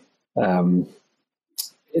psychological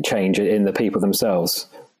change in the people themselves?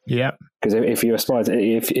 Yeah, because if you aspire to,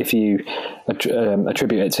 if you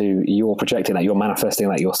attribute it to you're projecting that, you're manifesting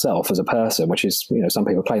that yourself as a person, which is some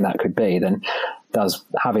people claim that could be, then does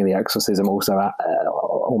having the exorcism also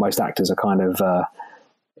almost act as a kind of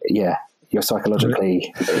you're psychologically,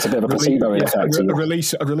 it's a bit of a placebo effect. A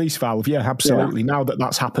release valve. Yeah, absolutely. Now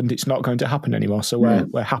that's happened, it's not going to happen anymore. So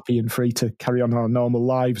we're happy and free to carry on our normal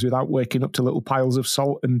lives without waking up to little piles of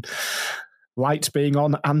salt and lights being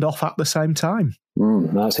on and off at the same time.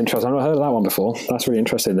 That's interesting. I've not heard of that one before. That's really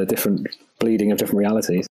interesting. The different bleeding of different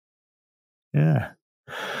realities. Yeah.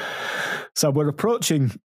 So we're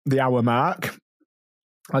approaching the hour mark.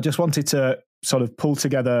 I just wanted to sort of pull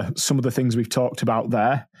together some of the things we've talked about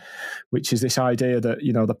there, which is this idea that,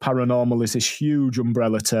 the paranormal is this huge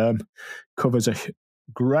umbrella term, covers a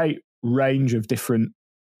great range of different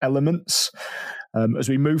elements. As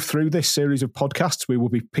we move through this series of podcasts, we will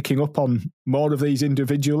be picking up on more of these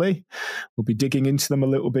individually. We'll be digging into them a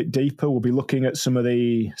little bit deeper. We'll be looking at some of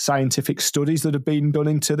the scientific studies that have been done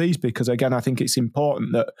into these, because again, I think it's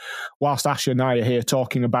important that whilst Ash and I are here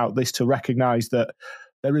talking about this, to recognise that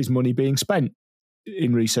there is money being spent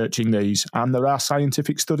in researching these, and there are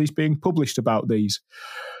scientific studies being published about these.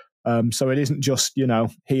 So it isn't just,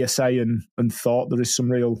 hearsay and thought. There is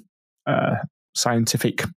some real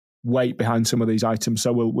scientific weight behind some of these items.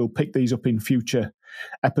 So we'll pick these up in future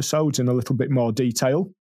episodes in a little bit more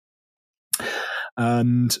detail.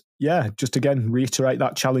 And just again, reiterate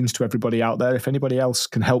that challenge to everybody out there. If anybody else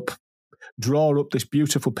can help draw up this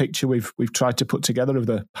beautiful picture we've tried to put together of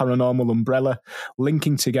the paranormal umbrella,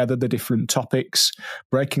 linking together the different topics,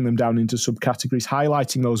 breaking them down into subcategories,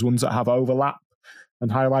 highlighting those ones that have overlap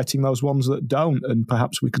and highlighting those ones that don't. And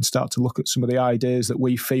perhaps we can start to look at some of the ideas that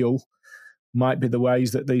we feel might be the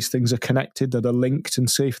ways that these things are connected, that are linked, and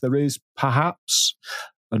see if there is perhaps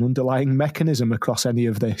an underlying mechanism across any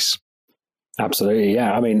of this. Absolutely,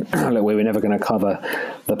 yeah. I mean, look, we were never going to cover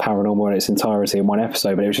the paranormal in its entirety in one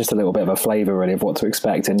episode, but it was just a little bit of a flavour, really, of what to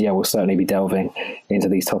expect. And we'll certainly be delving into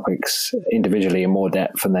these topics individually in more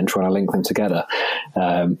depth and then trying to link them together.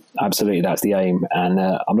 Absolutely, that's the aim. And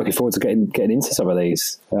I'm looking forward to getting into some of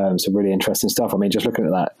these. Some really interesting stuff. I mean, just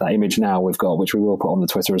looking at that image now we've got, which we will put on the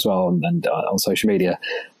Twitter as well and on social media.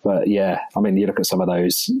 But I mean, you look at some of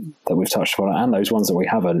those that we've touched on and those ones that we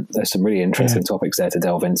haven't. There's some really interesting topics there to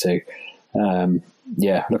delve into.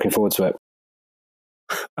 Looking forward to it.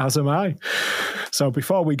 As am I. So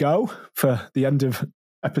before we go for the end of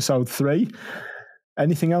episode 3,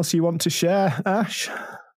 anything else you want to share, Ash?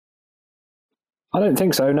 I don't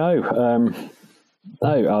think so, no.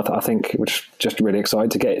 I think we're just really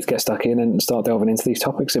excited to get stuck in and start delving into these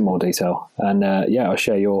topics in more detail. And I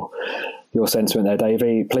share your sentiment there,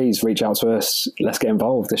 Davey. Please reach out to us. Let's get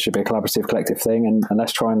involved. This should be a collaborative, collective thing, and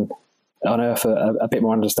let's try and unearth a bit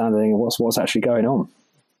more understanding of what's actually going on.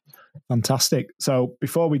 Fantastic. So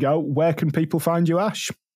before we go, where can people find you,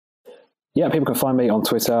 Ash? Yeah, people can find me on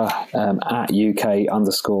Twitter at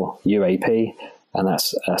UK_UAP, and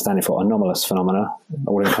that's standing for anomalous phenomena,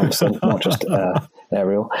 all encompassing, not just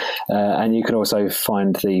aerial. And you can also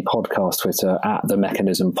find the podcast Twitter at the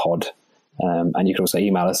Mechanism Pod. And you can also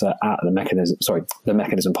email us at the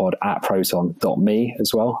Mechanism Pod at proton.me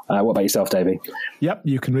as well. What about yourself, Davey? Yep,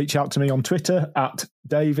 you can reach out to me on Twitter at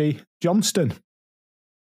Davey Johnston.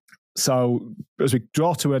 So as we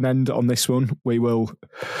draw to an end on this one, we will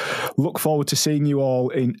look forward to seeing you all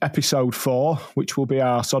in episode 4, which will be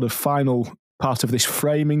our sort of final part of this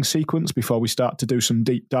framing sequence before we start to do some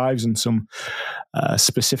deep dives and some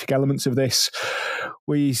specific elements of this.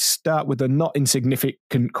 We start with the not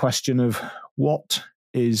insignificant question of what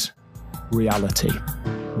is reality?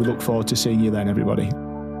 We look forward to seeing you then, everybody.